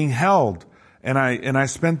 are being held. And I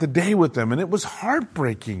spent the day with them, and it was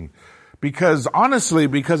heartbreaking because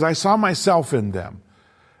I saw myself in them.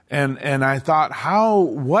 And I thought,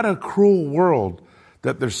 what a cruel world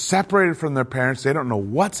that they're separated from their parents. They don't know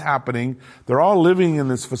what's happening. They're all living in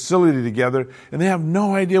this facility together, and they have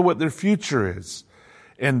no idea what their future is.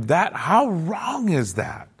 And how wrong is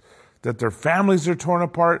that? That their families are torn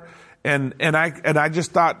apart. And I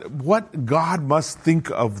just thought, what God must think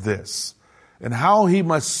of this. and how he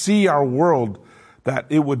must see our world that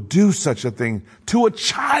it would do such a thing to a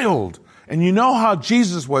child. And you know how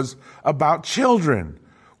Jesus was about children.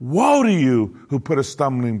 Woe to you who put a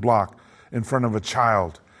stumbling block in front of a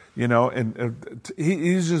child. And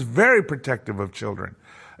he's just very protective of children.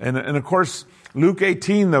 And of course, Luke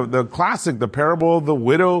 18, the classic, the parable of the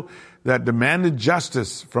widow that demanded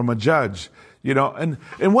justice from a judge. And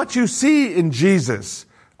what you see in Jesus,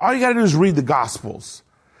 all you got to do is read the Gospels.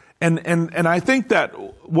 And I think that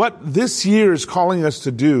what this year is calling us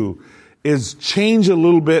to do is change a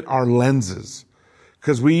little bit our lenses.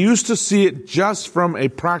 Because we used to see it just from a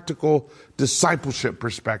practical discipleship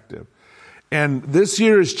perspective. And this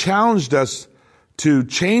year has challenged us to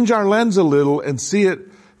change our lens a little and see it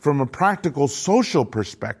from a practical social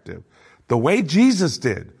perspective. The way Jesus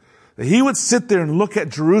did. He would sit there and look at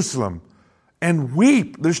Jerusalem and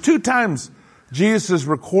weep. There's 2 times Jesus is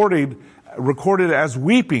recorded as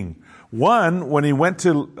weeping. One, when he went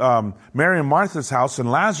to Mary and Martha's house and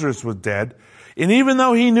Lazarus was dead. And even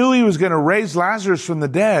though he knew he was going to raise Lazarus from the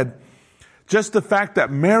dead, just the fact that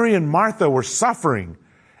Mary and Martha were suffering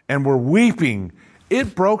and were weeping,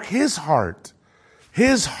 it broke his heart.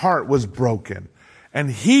 His heart was broken. And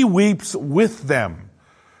he weeps with them.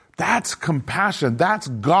 That's compassion. That's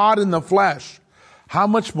God in the flesh. How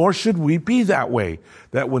much more should we be that way?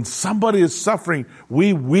 That when somebody is suffering,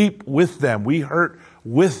 we weep with them. We hurt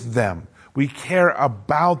with them. We care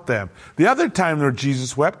about them. The other time that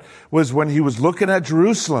Jesus wept was when he was looking at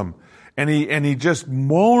Jerusalem and he just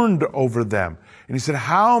mourned over them. And he said,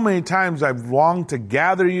 how many times I've longed to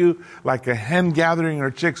gather you like a hen gathering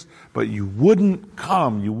her chicks, but you wouldn't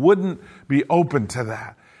come. You wouldn't be open to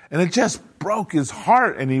that. And it just broke his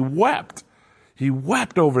heart and he wept. He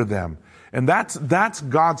wept over them. And that's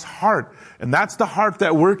God's heart. And that's the heart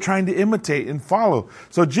that we're trying to imitate and follow.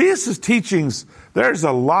 So Jesus' teachings, there's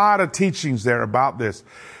a lot of teachings there about this.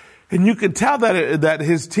 And you can tell that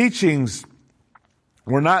his teachings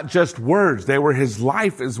were not just words. They were his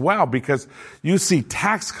life as well, because you see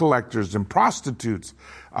tax collectors and prostitutes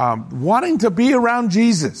wanting to be around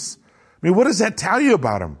Jesus. I mean, what does that tell you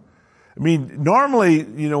about him? I mean, normally,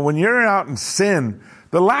 when you're out in sin,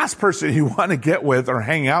 the last person you want to get with or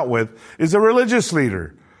hang out with is a religious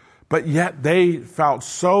leader. But yet they felt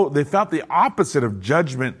the opposite of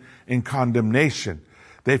judgment and condemnation.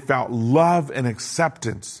 They felt love and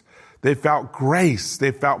acceptance. They felt grace.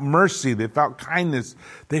 They felt mercy. They felt kindness.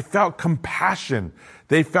 They felt compassion.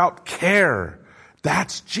 They felt care.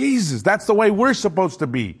 That's Jesus. That's the way we're supposed to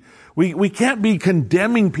be. We can't be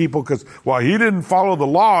condemning people because, well, he didn't follow the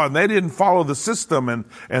law and they didn't follow the system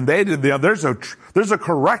and they did. There's a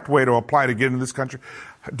correct way to apply to get into this country.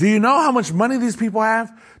 Do you know how much money these people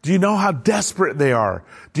have? Do you know how desperate they are?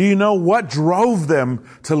 Do you know what drove them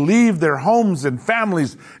to leave their homes and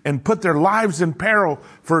families and put their lives in peril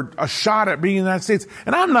for a shot at being in the United States?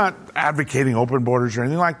 And I'm not advocating open borders or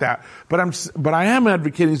anything like that, but I am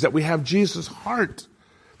advocating that we have Jesus' heart,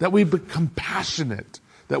 that we be compassionate,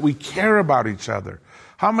 that we care about each other.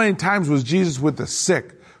 How many times was Jesus with the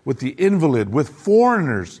sick, with the invalid, with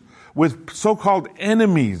foreigners, with so-called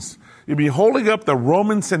enemies? You'd be holding up the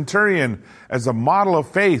Roman centurion as a model of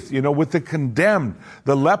faith, with the condemned,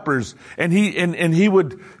 the lepers, and he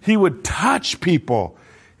would touch people.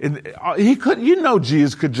 And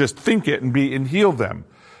Jesus could just think it and heal them,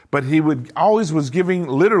 but he always was giving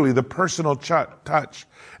literally the personal touch.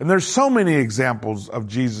 And there's so many examples of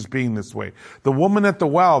Jesus being this way. The woman at the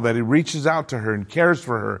well, that he reaches out to her and cares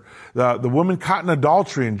for her. The woman caught in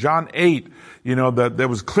adultery in John 8, there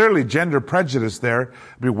was clearly gender prejudice there.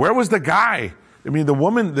 I mean, where was the guy? I mean, the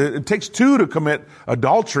woman, it takes 2 to commit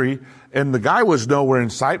adultery, and the guy was nowhere in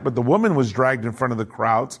sight, but the woman was dragged in front of the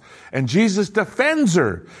crowds, and Jesus defends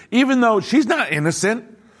her, even though she's not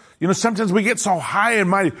innocent. Sometimes we get so high and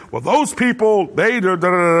mighty. Well, those people,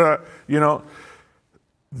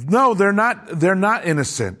 No, they're not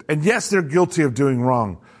innocent. And yes, they're guilty of doing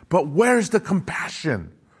wrong. But where's the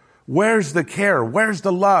compassion? Where's the care? Where's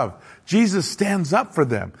the love? Jesus stands up for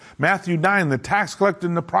them. Matthew 9, the tax collector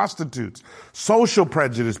and the prostitutes. Social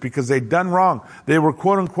prejudice because they'd done wrong. They were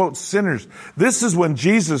quote unquote sinners. This is when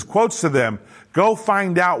Jesus quotes to them, go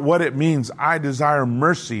find out what it means. I desire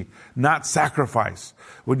mercy, not sacrifice.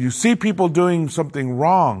 When you see people doing something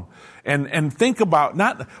wrong and think about,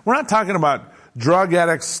 we're not talking about drug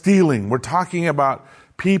addicts stealing. We're talking about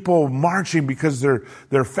people marching because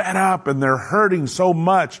they're fed up and they're hurting so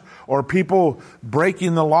much, or people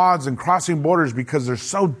breaking the laws and crossing borders because they're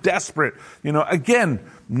so desperate. Again,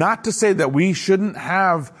 not to say that we shouldn't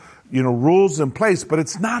have, rules in place, but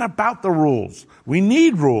it's not about the rules. We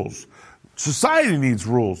need rules. Society needs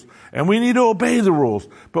rules, and we need to obey the rules.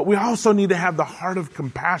 But we also need to have the heart of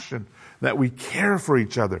compassion, that we care for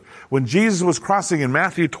each other. When Jesus was crossing in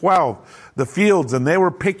Matthew 12 the fields, and they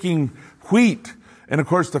were picking wheat, and of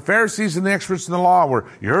course the Pharisees and the experts in the law were,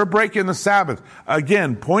 you're breaking the Sabbath.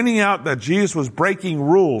 Again, pointing out that Jesus was breaking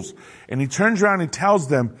rules. And he turns around and tells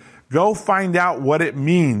them, go find out what it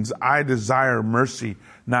means. I desire mercy,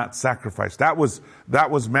 not sacrifice. That was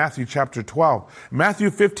Matthew chapter 12. Matthew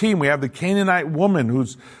 15, we have the Canaanite woman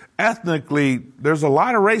who's ethnically, there's a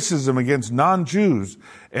lot of racism against non-Jews.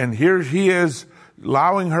 And here he is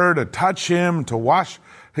allowing her to touch him, to wash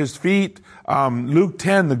his feet. Luke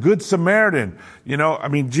 10, the Good Samaritan.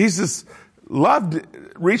 Jesus loved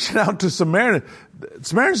reaching out to Samaritans.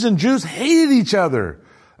 Samaritans and Jews hated each other.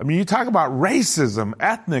 You talk about racism,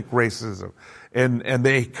 ethnic racism, and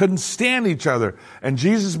they couldn't stand each other. And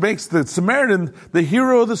Jesus makes the Samaritan the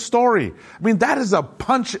hero of the story. That is a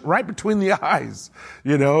punch right between the eyes,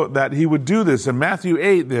 that he would do this. In Matthew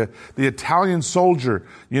 8, the Italian soldier,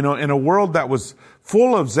 in a world that was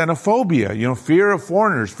full of xenophobia, fear of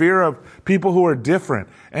foreigners, fear of people who are different,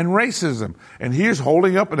 and racism. And here's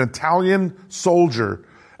holding up an Italian soldier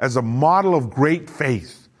as a model of great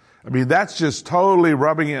faith. That's just totally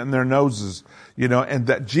rubbing it in their noses, and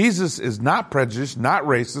that Jesus is not prejudiced, not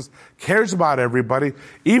racist, cares about everybody,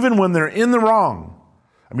 even when they're in the wrong.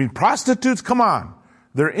 Prostitutes, come on.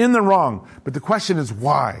 They're in the wrong. But the question is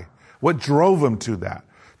why? What drove them to that?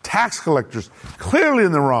 Tax collectors, clearly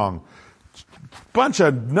in the wrong. Bunch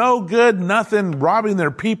of no good, nothing, robbing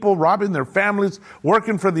their people, robbing their families,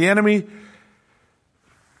 working for the enemy.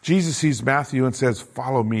 Jesus sees Matthew and says,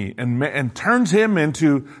 follow me, and turns him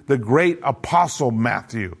into the great apostle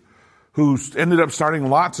Matthew, who ended up starting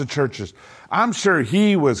lots of churches. I'm sure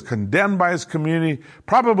he was condemned by his community,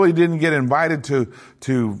 probably didn't get invited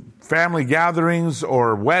to family gatherings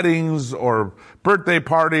or weddings or birthday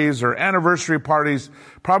parties or anniversary parties,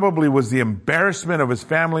 probably was the embarrassment of his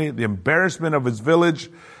family, the embarrassment of his village,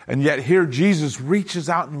 and yet here Jesus reaches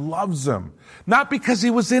out and loves him. Not because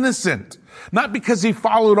he was innocent, not because he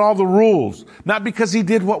followed all the rules, not because he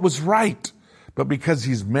did what was right, but because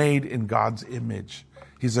he's made in God's image.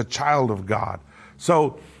 He's a child of God.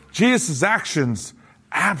 So Jesus' actions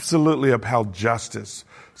absolutely upheld justice.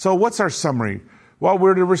 So what's our summary? Well,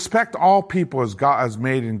 we're to respect all people as God, as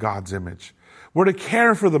made in God's image. We're to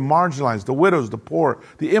care for the marginalized, the widows, the poor,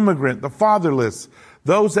 the immigrant, the fatherless,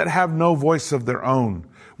 those that have no voice of their own.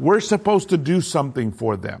 We're supposed to do something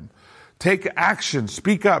for them. Take action,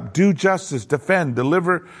 speak up, do justice, defend,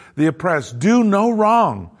 deliver the oppressed, do no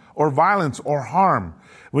wrong or violence or harm.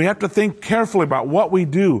 We have to think carefully about what we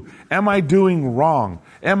do. Am I doing wrong?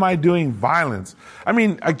 Am I doing violence?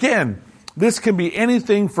 Again, this can be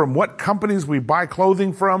anything from what companies we buy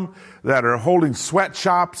clothing from that are holding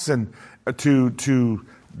sweatshops and to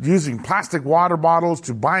using plastic water bottles,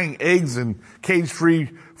 to buying eggs in cage-free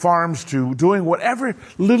farms, to doing whatever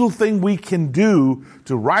little thing we can do,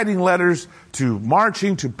 to writing letters, to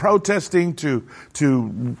marching, to protesting, to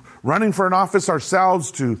running for an office ourselves,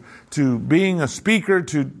 to being a speaker,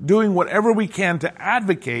 to doing whatever we can to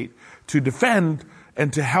advocate, to defend,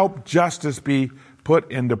 and to help justice be put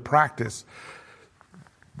into practice.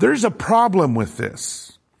 There's a problem with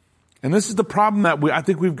this. And this is the problem that I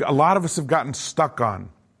think a lot of us have gotten stuck on.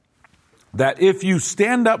 That if you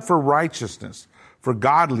stand up for righteousness, for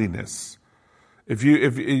godliness, if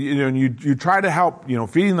you try to help,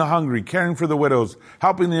 feeding the hungry, caring for the widows,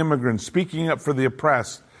 helping the immigrants, speaking up for the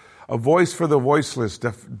oppressed, a voice for the voiceless,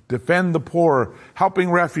 defend the poor, helping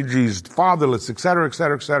refugees, fatherless, etc.,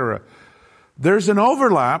 etc., etc. There's an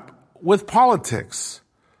overlap with politics,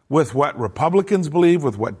 with what Republicans believe,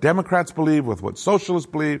 with what Democrats believe, with what socialists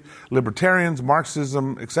believe, libertarians,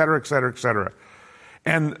 Marxism, etc., etc., etc.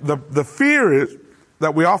 And the fear is,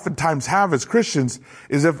 that we oftentimes have as Christians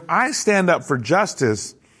is if I stand up for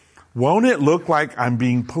justice, won't it look like I'm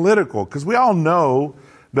being political? Because we all know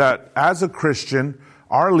that as a Christian,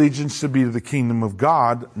 our allegiance should be to the kingdom of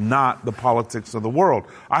God, not the politics of the world.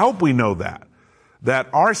 I hope we know that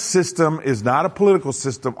our system is not a political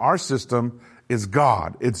system. Our system is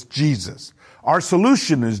God. It's Jesus. Our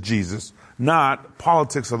solution is Jesus, not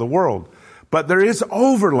politics of the world. But there is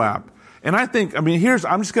overlap. And I think, I'm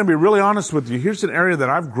just going to be really honest with you. Here's an area that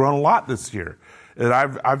I've grown a lot this year, that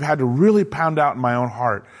I've had to really pound out in my own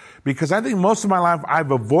heart. Because I think most of my life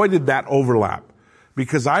I've avoided that overlap.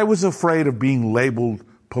 Because I was afraid of being labeled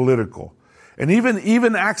political. And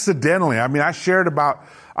even accidentally, I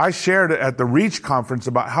shared at the REACH conference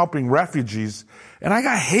about helping refugees, and I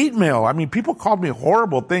got hate mail. People called me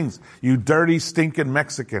horrible things. You dirty, stinking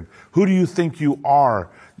Mexican. Who do you think you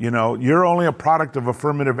are? You're only a product of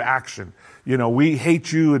affirmative action. we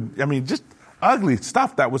hate you. And just ugly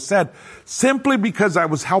stuff that was said simply because I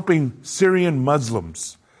was helping Syrian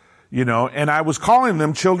Muslims, and I was calling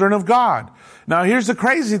them children of God. Now, here's the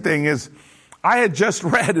crazy thing is, I had just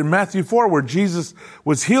read in Matthew 4 where Jesus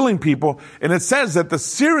was healing people, and it says that the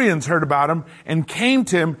Syrians heard about him and came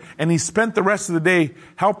to him, and he spent the rest of the day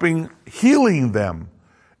healing them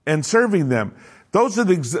and serving them. Those are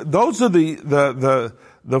the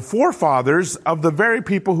forefathers of the very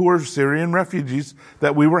people who were Syrian refugees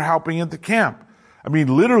that we were helping at the camp.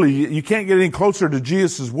 Literally, you can't get any closer to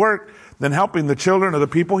Jesus' work than helping the children of the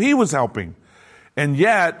people he was helping. And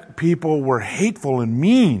yet, people were hateful and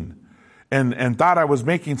mean and thought I was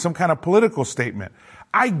making some kind of political statement.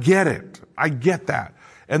 I get it. I get that.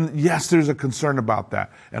 And yes, there's a concern about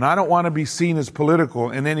that. And I don't want to be seen as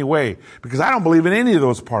political in any way, because I don't believe in any of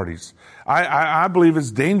those parties. I believe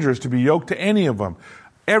it's dangerous to be yoked to any of them.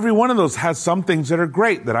 Every one of those has some things that are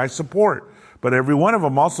great that I support, but every one of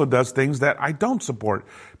them also does things that I don't support,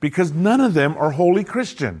 because none of them are wholly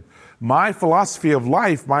Christian. My philosophy of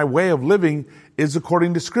life, my way of living, is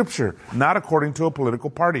according to Scripture, not according to a political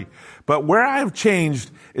party. But where I have changed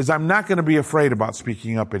is I'm not going to be afraid about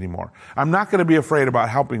speaking up anymore. I'm not going to be afraid about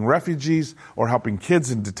helping refugees or helping kids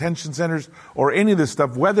in detention centers or any of this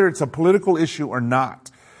stuff, whether it's a political issue or not.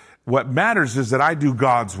 What matters is that I do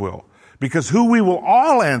God's will, because who we will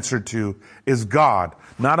all answer to is God,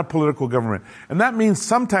 not a political government. And that means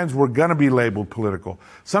sometimes we're going to be labeled political.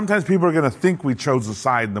 Sometimes people are going to think we chose a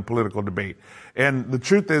side in the political debate. And the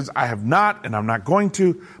truth is, I have not, and I'm not going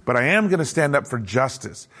to, but I am going to stand up for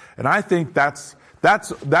justice. And I think that's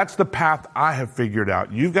the path I have figured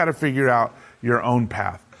out. You've got to figure out your own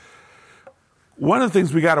path. One of the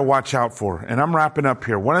things we got to watch out for, and I'm wrapping up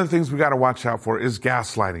here, one of the things we got to watch out for is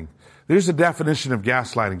gaslighting. There's a definition of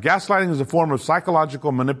gaslighting. Gaslighting is a form of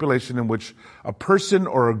psychological manipulation in which a person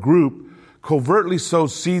or a group covertly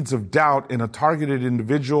sows seeds of doubt in a targeted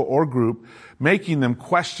individual or group, making them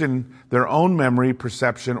question their own memory,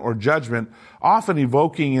 perception, or judgment, often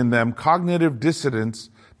evoking in them cognitive dissonance,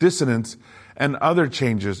 and other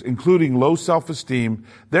changes, including low self-esteem,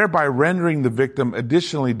 thereby rendering the victim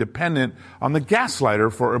additionally dependent on the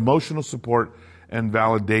gaslighter for emotional support and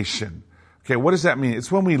validation. Okay, what does that mean?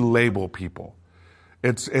 It's when we label people.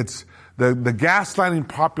 It's the gaslighting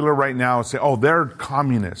popular right now is say, oh, they're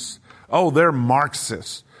communists. Oh, they're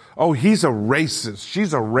Marxists. Oh, he's a racist.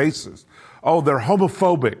 She's a racist. Oh, they're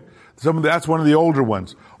homophobic. That's one of the older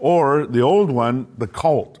ones. Or the old one, the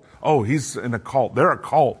cult. Oh, he's in a cult. They're a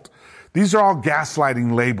cult. These are all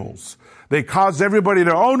gaslighting labels. They cause everybody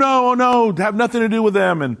to, oh no, have nothing to do with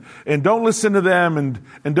them, and don't listen to them,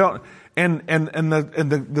 and don't. And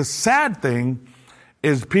the sad thing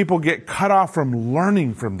is people get cut off from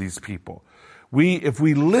learning from these people. If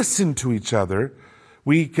we listen to each other,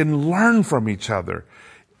 we can learn from each other.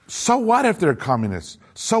 So what if they're communists?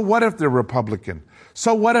 So what if they're Republican?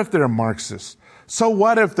 So what if they're Marxist? So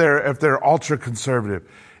what if they're ultra conservative?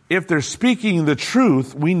 If they're speaking the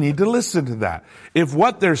truth, we need to listen to that. If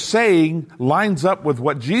what they're saying lines up with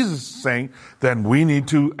what Jesus is saying, then we need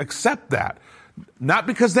to accept that. Not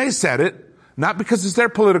because they said it, not because it's their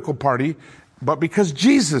political party, but because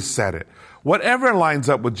Jesus said it. Whatever lines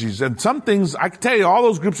up with Jesus. And some things, I can tell you, all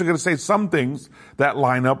those groups are going to say some things that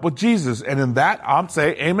line up with Jesus. And in that, I'll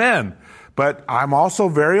say amen. But I'm also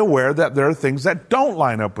very aware that there are things that don't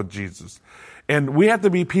line up with Jesus. And we have to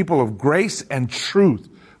be people of grace and truth.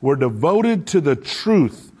 We're devoted to the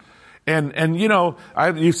truth. And you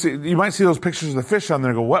might see those pictures of the fish on there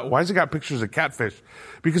and go, what? Why has it got pictures of catfish?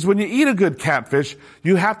 Because when you eat a good catfish,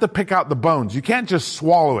 you have to pick out the bones. You can't just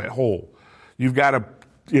swallow it whole. You've got to,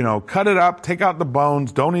 cut it up, take out the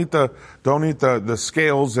bones, don't eat the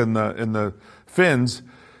scales and the fins.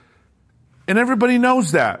 And everybody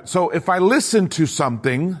knows that. So if I listen to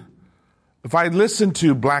something, if I listen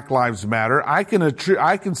to Black Lives Matter, I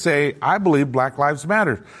can say, I believe Black Lives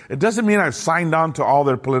Matter. It doesn't mean I've signed on to all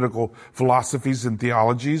their political philosophies and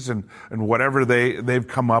theologies and whatever they've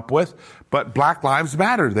come up with, but Black Lives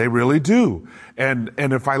Matter. They really do. And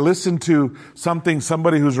if I listen to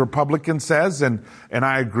somebody who's Republican says, and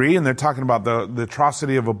I agree, and they're talking about the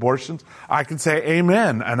atrocity of abortions, I can say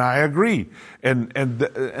amen, and I agree. And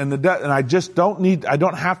I just I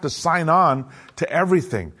don't have to sign on to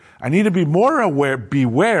everything. I need to be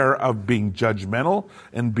beware of being judgmental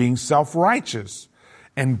and being self-righteous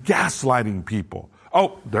and gaslighting people.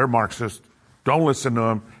 Oh, they're Marxist. Don't listen to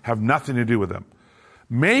them. Have nothing to do with them.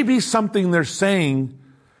 Maybe something they're saying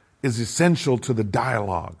is essential to the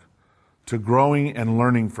dialogue, to growing and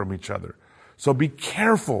learning from each other. So be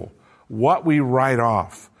careful what we write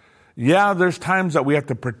off. Yeah, there's times that we have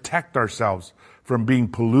to protect ourselves from being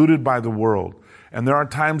polluted by the world. And there are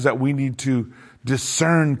times that we need to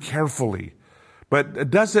discern carefully. But it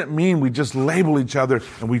doesn't mean we just label each other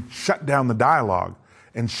and we shut down the dialogue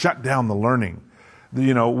and shut down the learning.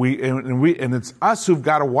 You know, and it's us who've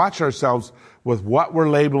got to watch ourselves with what we're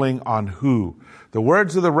labeling on who. The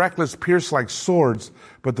words of the reckless pierce like swords,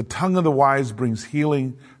 but the tongue of the wise brings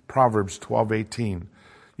healing. Proverbs 12:18.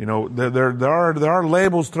 You know, there are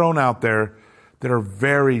labels thrown out there that are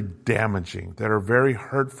very damaging, that are very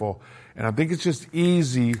hurtful. And I think it's just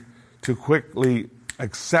easy to quickly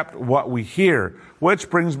accept what we hear, which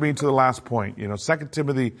brings me to the last point. You know, 2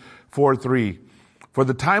 Timothy 4:3. For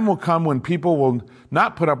the time will come when people will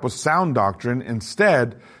not put up with sound doctrine.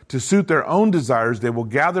 Instead, to suit their own desires, they will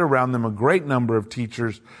gather around them a great number of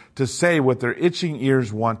teachers to say what their itching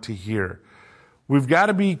ears want to hear. We've got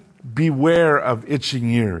to beware of itching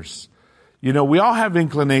ears. You know, we all have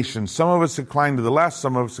inclinations. Some of us incline to the left,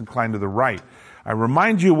 some of us incline to the right. I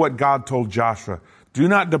remind you what God told Joshua. Do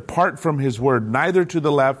not depart from his word, neither to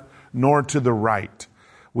the left nor to the right.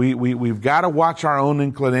 We've got to watch our own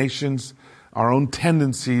inclinations, our own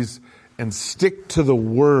tendencies, and stick to the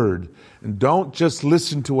word. And don't just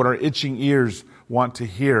listen to what our itching ears want to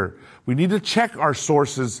hear. We need to check our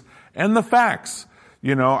sources and the facts.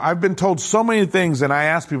 You know, I've been told so many things, and I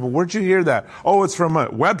ask people, where'd you hear that? Oh, it's from a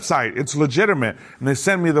website. It's legitimate. And they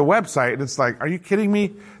send me the website, and it's like, are you kidding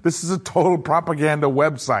me? This is a total propaganda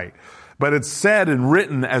website. But it's said and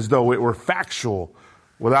written as though it were factual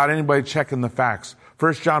without anybody checking the facts.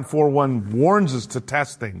 1 John 4:1 warns us to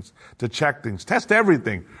test things, to check things, test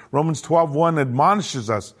everything. Romans 12:1 admonishes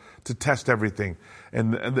us to test everything.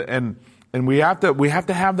 And we have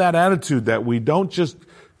to have that attitude that we don't just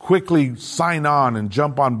quickly sign on and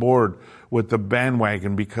jump on board with the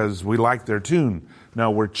bandwagon because we like their tune. No,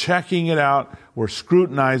 we're checking it out. We're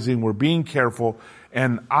scrutinizing. We're being careful.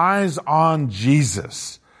 And eyes on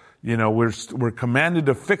Jesus. You know, we're commanded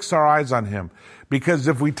to fix our eyes on him. Because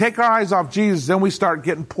if we take our eyes off Jesus, then we start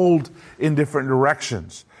getting pulled in different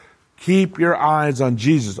directions. Keep your eyes on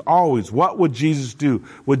Jesus, always. What would Jesus do?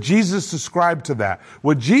 Would Jesus subscribe to that?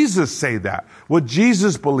 Would Jesus say that? Would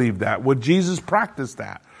Jesus believe that? Would Jesus practice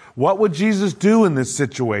that? What would Jesus do in this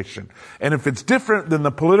situation? And if it's different than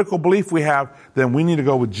the political belief we have, then we need to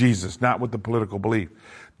go with Jesus, not with the political belief.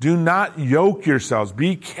 Do not yoke yourselves.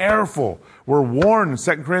 Be careful. We're warned in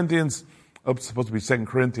 2 Corinthians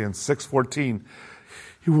 6:14.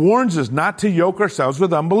 He warns us not to yoke ourselves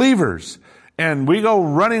with unbelievers. And we go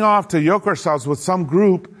running off to yoke ourselves with some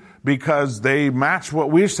group because they match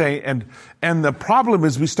what we're saying. And the problem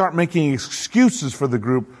is we start making excuses for the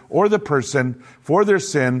group or the person for their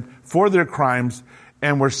sin, for their crimes,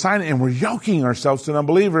 and we're yoking ourselves to an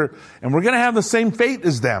unbeliever, and we're going to have the same fate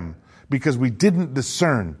as them because we didn't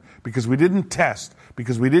discern, because we didn't test,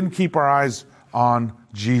 because we didn't keep our eyes on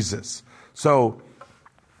Jesus. So,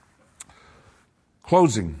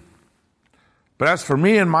 closing. But as for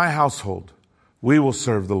me and my household, we will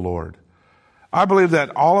serve the Lord. I believe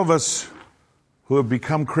that all of us who have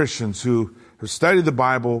become Christians, who have studied the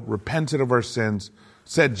Bible, repented of our sins,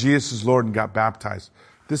 said Jesus is Lord and got baptized,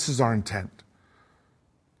 this is our intent.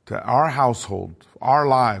 To our household, our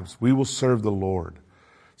lives, we will serve the Lord.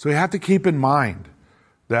 So we have to keep in mind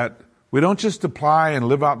that we don't just apply and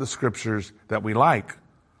live out the scriptures that we like.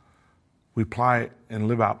 We apply and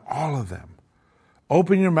live out all of them.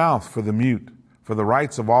 Open your mouth for the mute, for the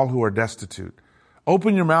rights of all who are destitute.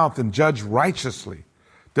 Open your mouth and judge righteously.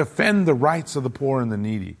 Defend the rights of the poor and the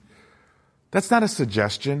needy. That's not a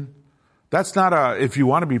suggestion. That's not if you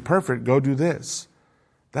want to be perfect, go do this.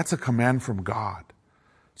 That's a command from God.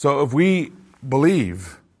 So if we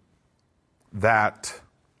believe that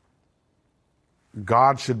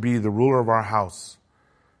God should be the ruler of our house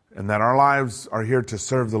and that our lives are here to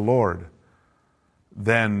serve the Lord,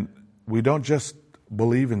 then we don't just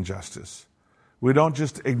believe in justice. We don't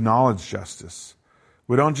just acknowledge justice.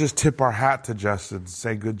 We don't just tip our hat to justice and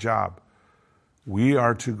say, good job. We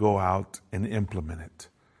are to go out and implement it.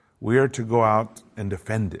 We are to go out and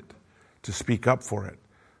defend it, to speak up for it,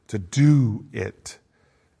 to do it,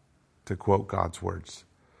 to quote God's words.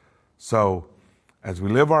 So, as we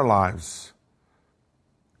live our lives,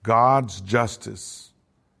 God's justice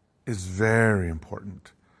is very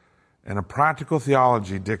important. And a practical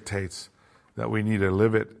theology dictates that we need to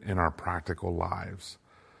live it in our practical lives.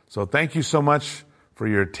 So thank you so much for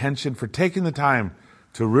your attention, for taking the time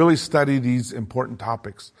to really study these important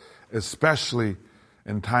topics, especially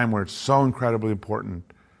in a time where it's so incredibly important,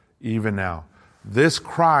 even now. This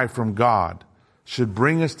cry from God should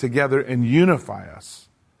bring us together and unify us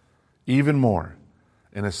even more,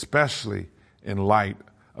 and especially in light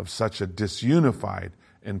of such a disunified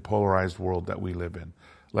and polarized world that we live in.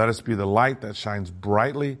 Let us be the light that shines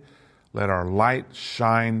brightly. Let our light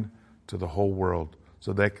shine to the whole world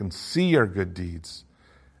so they can see our good deeds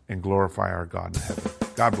and glorify our God in heaven.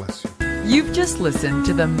 God bless you. You've just listened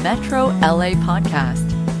to the Metro LA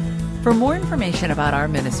podcast. For more information about our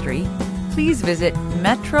ministry, please visit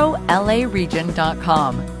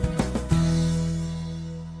metrolaregion.com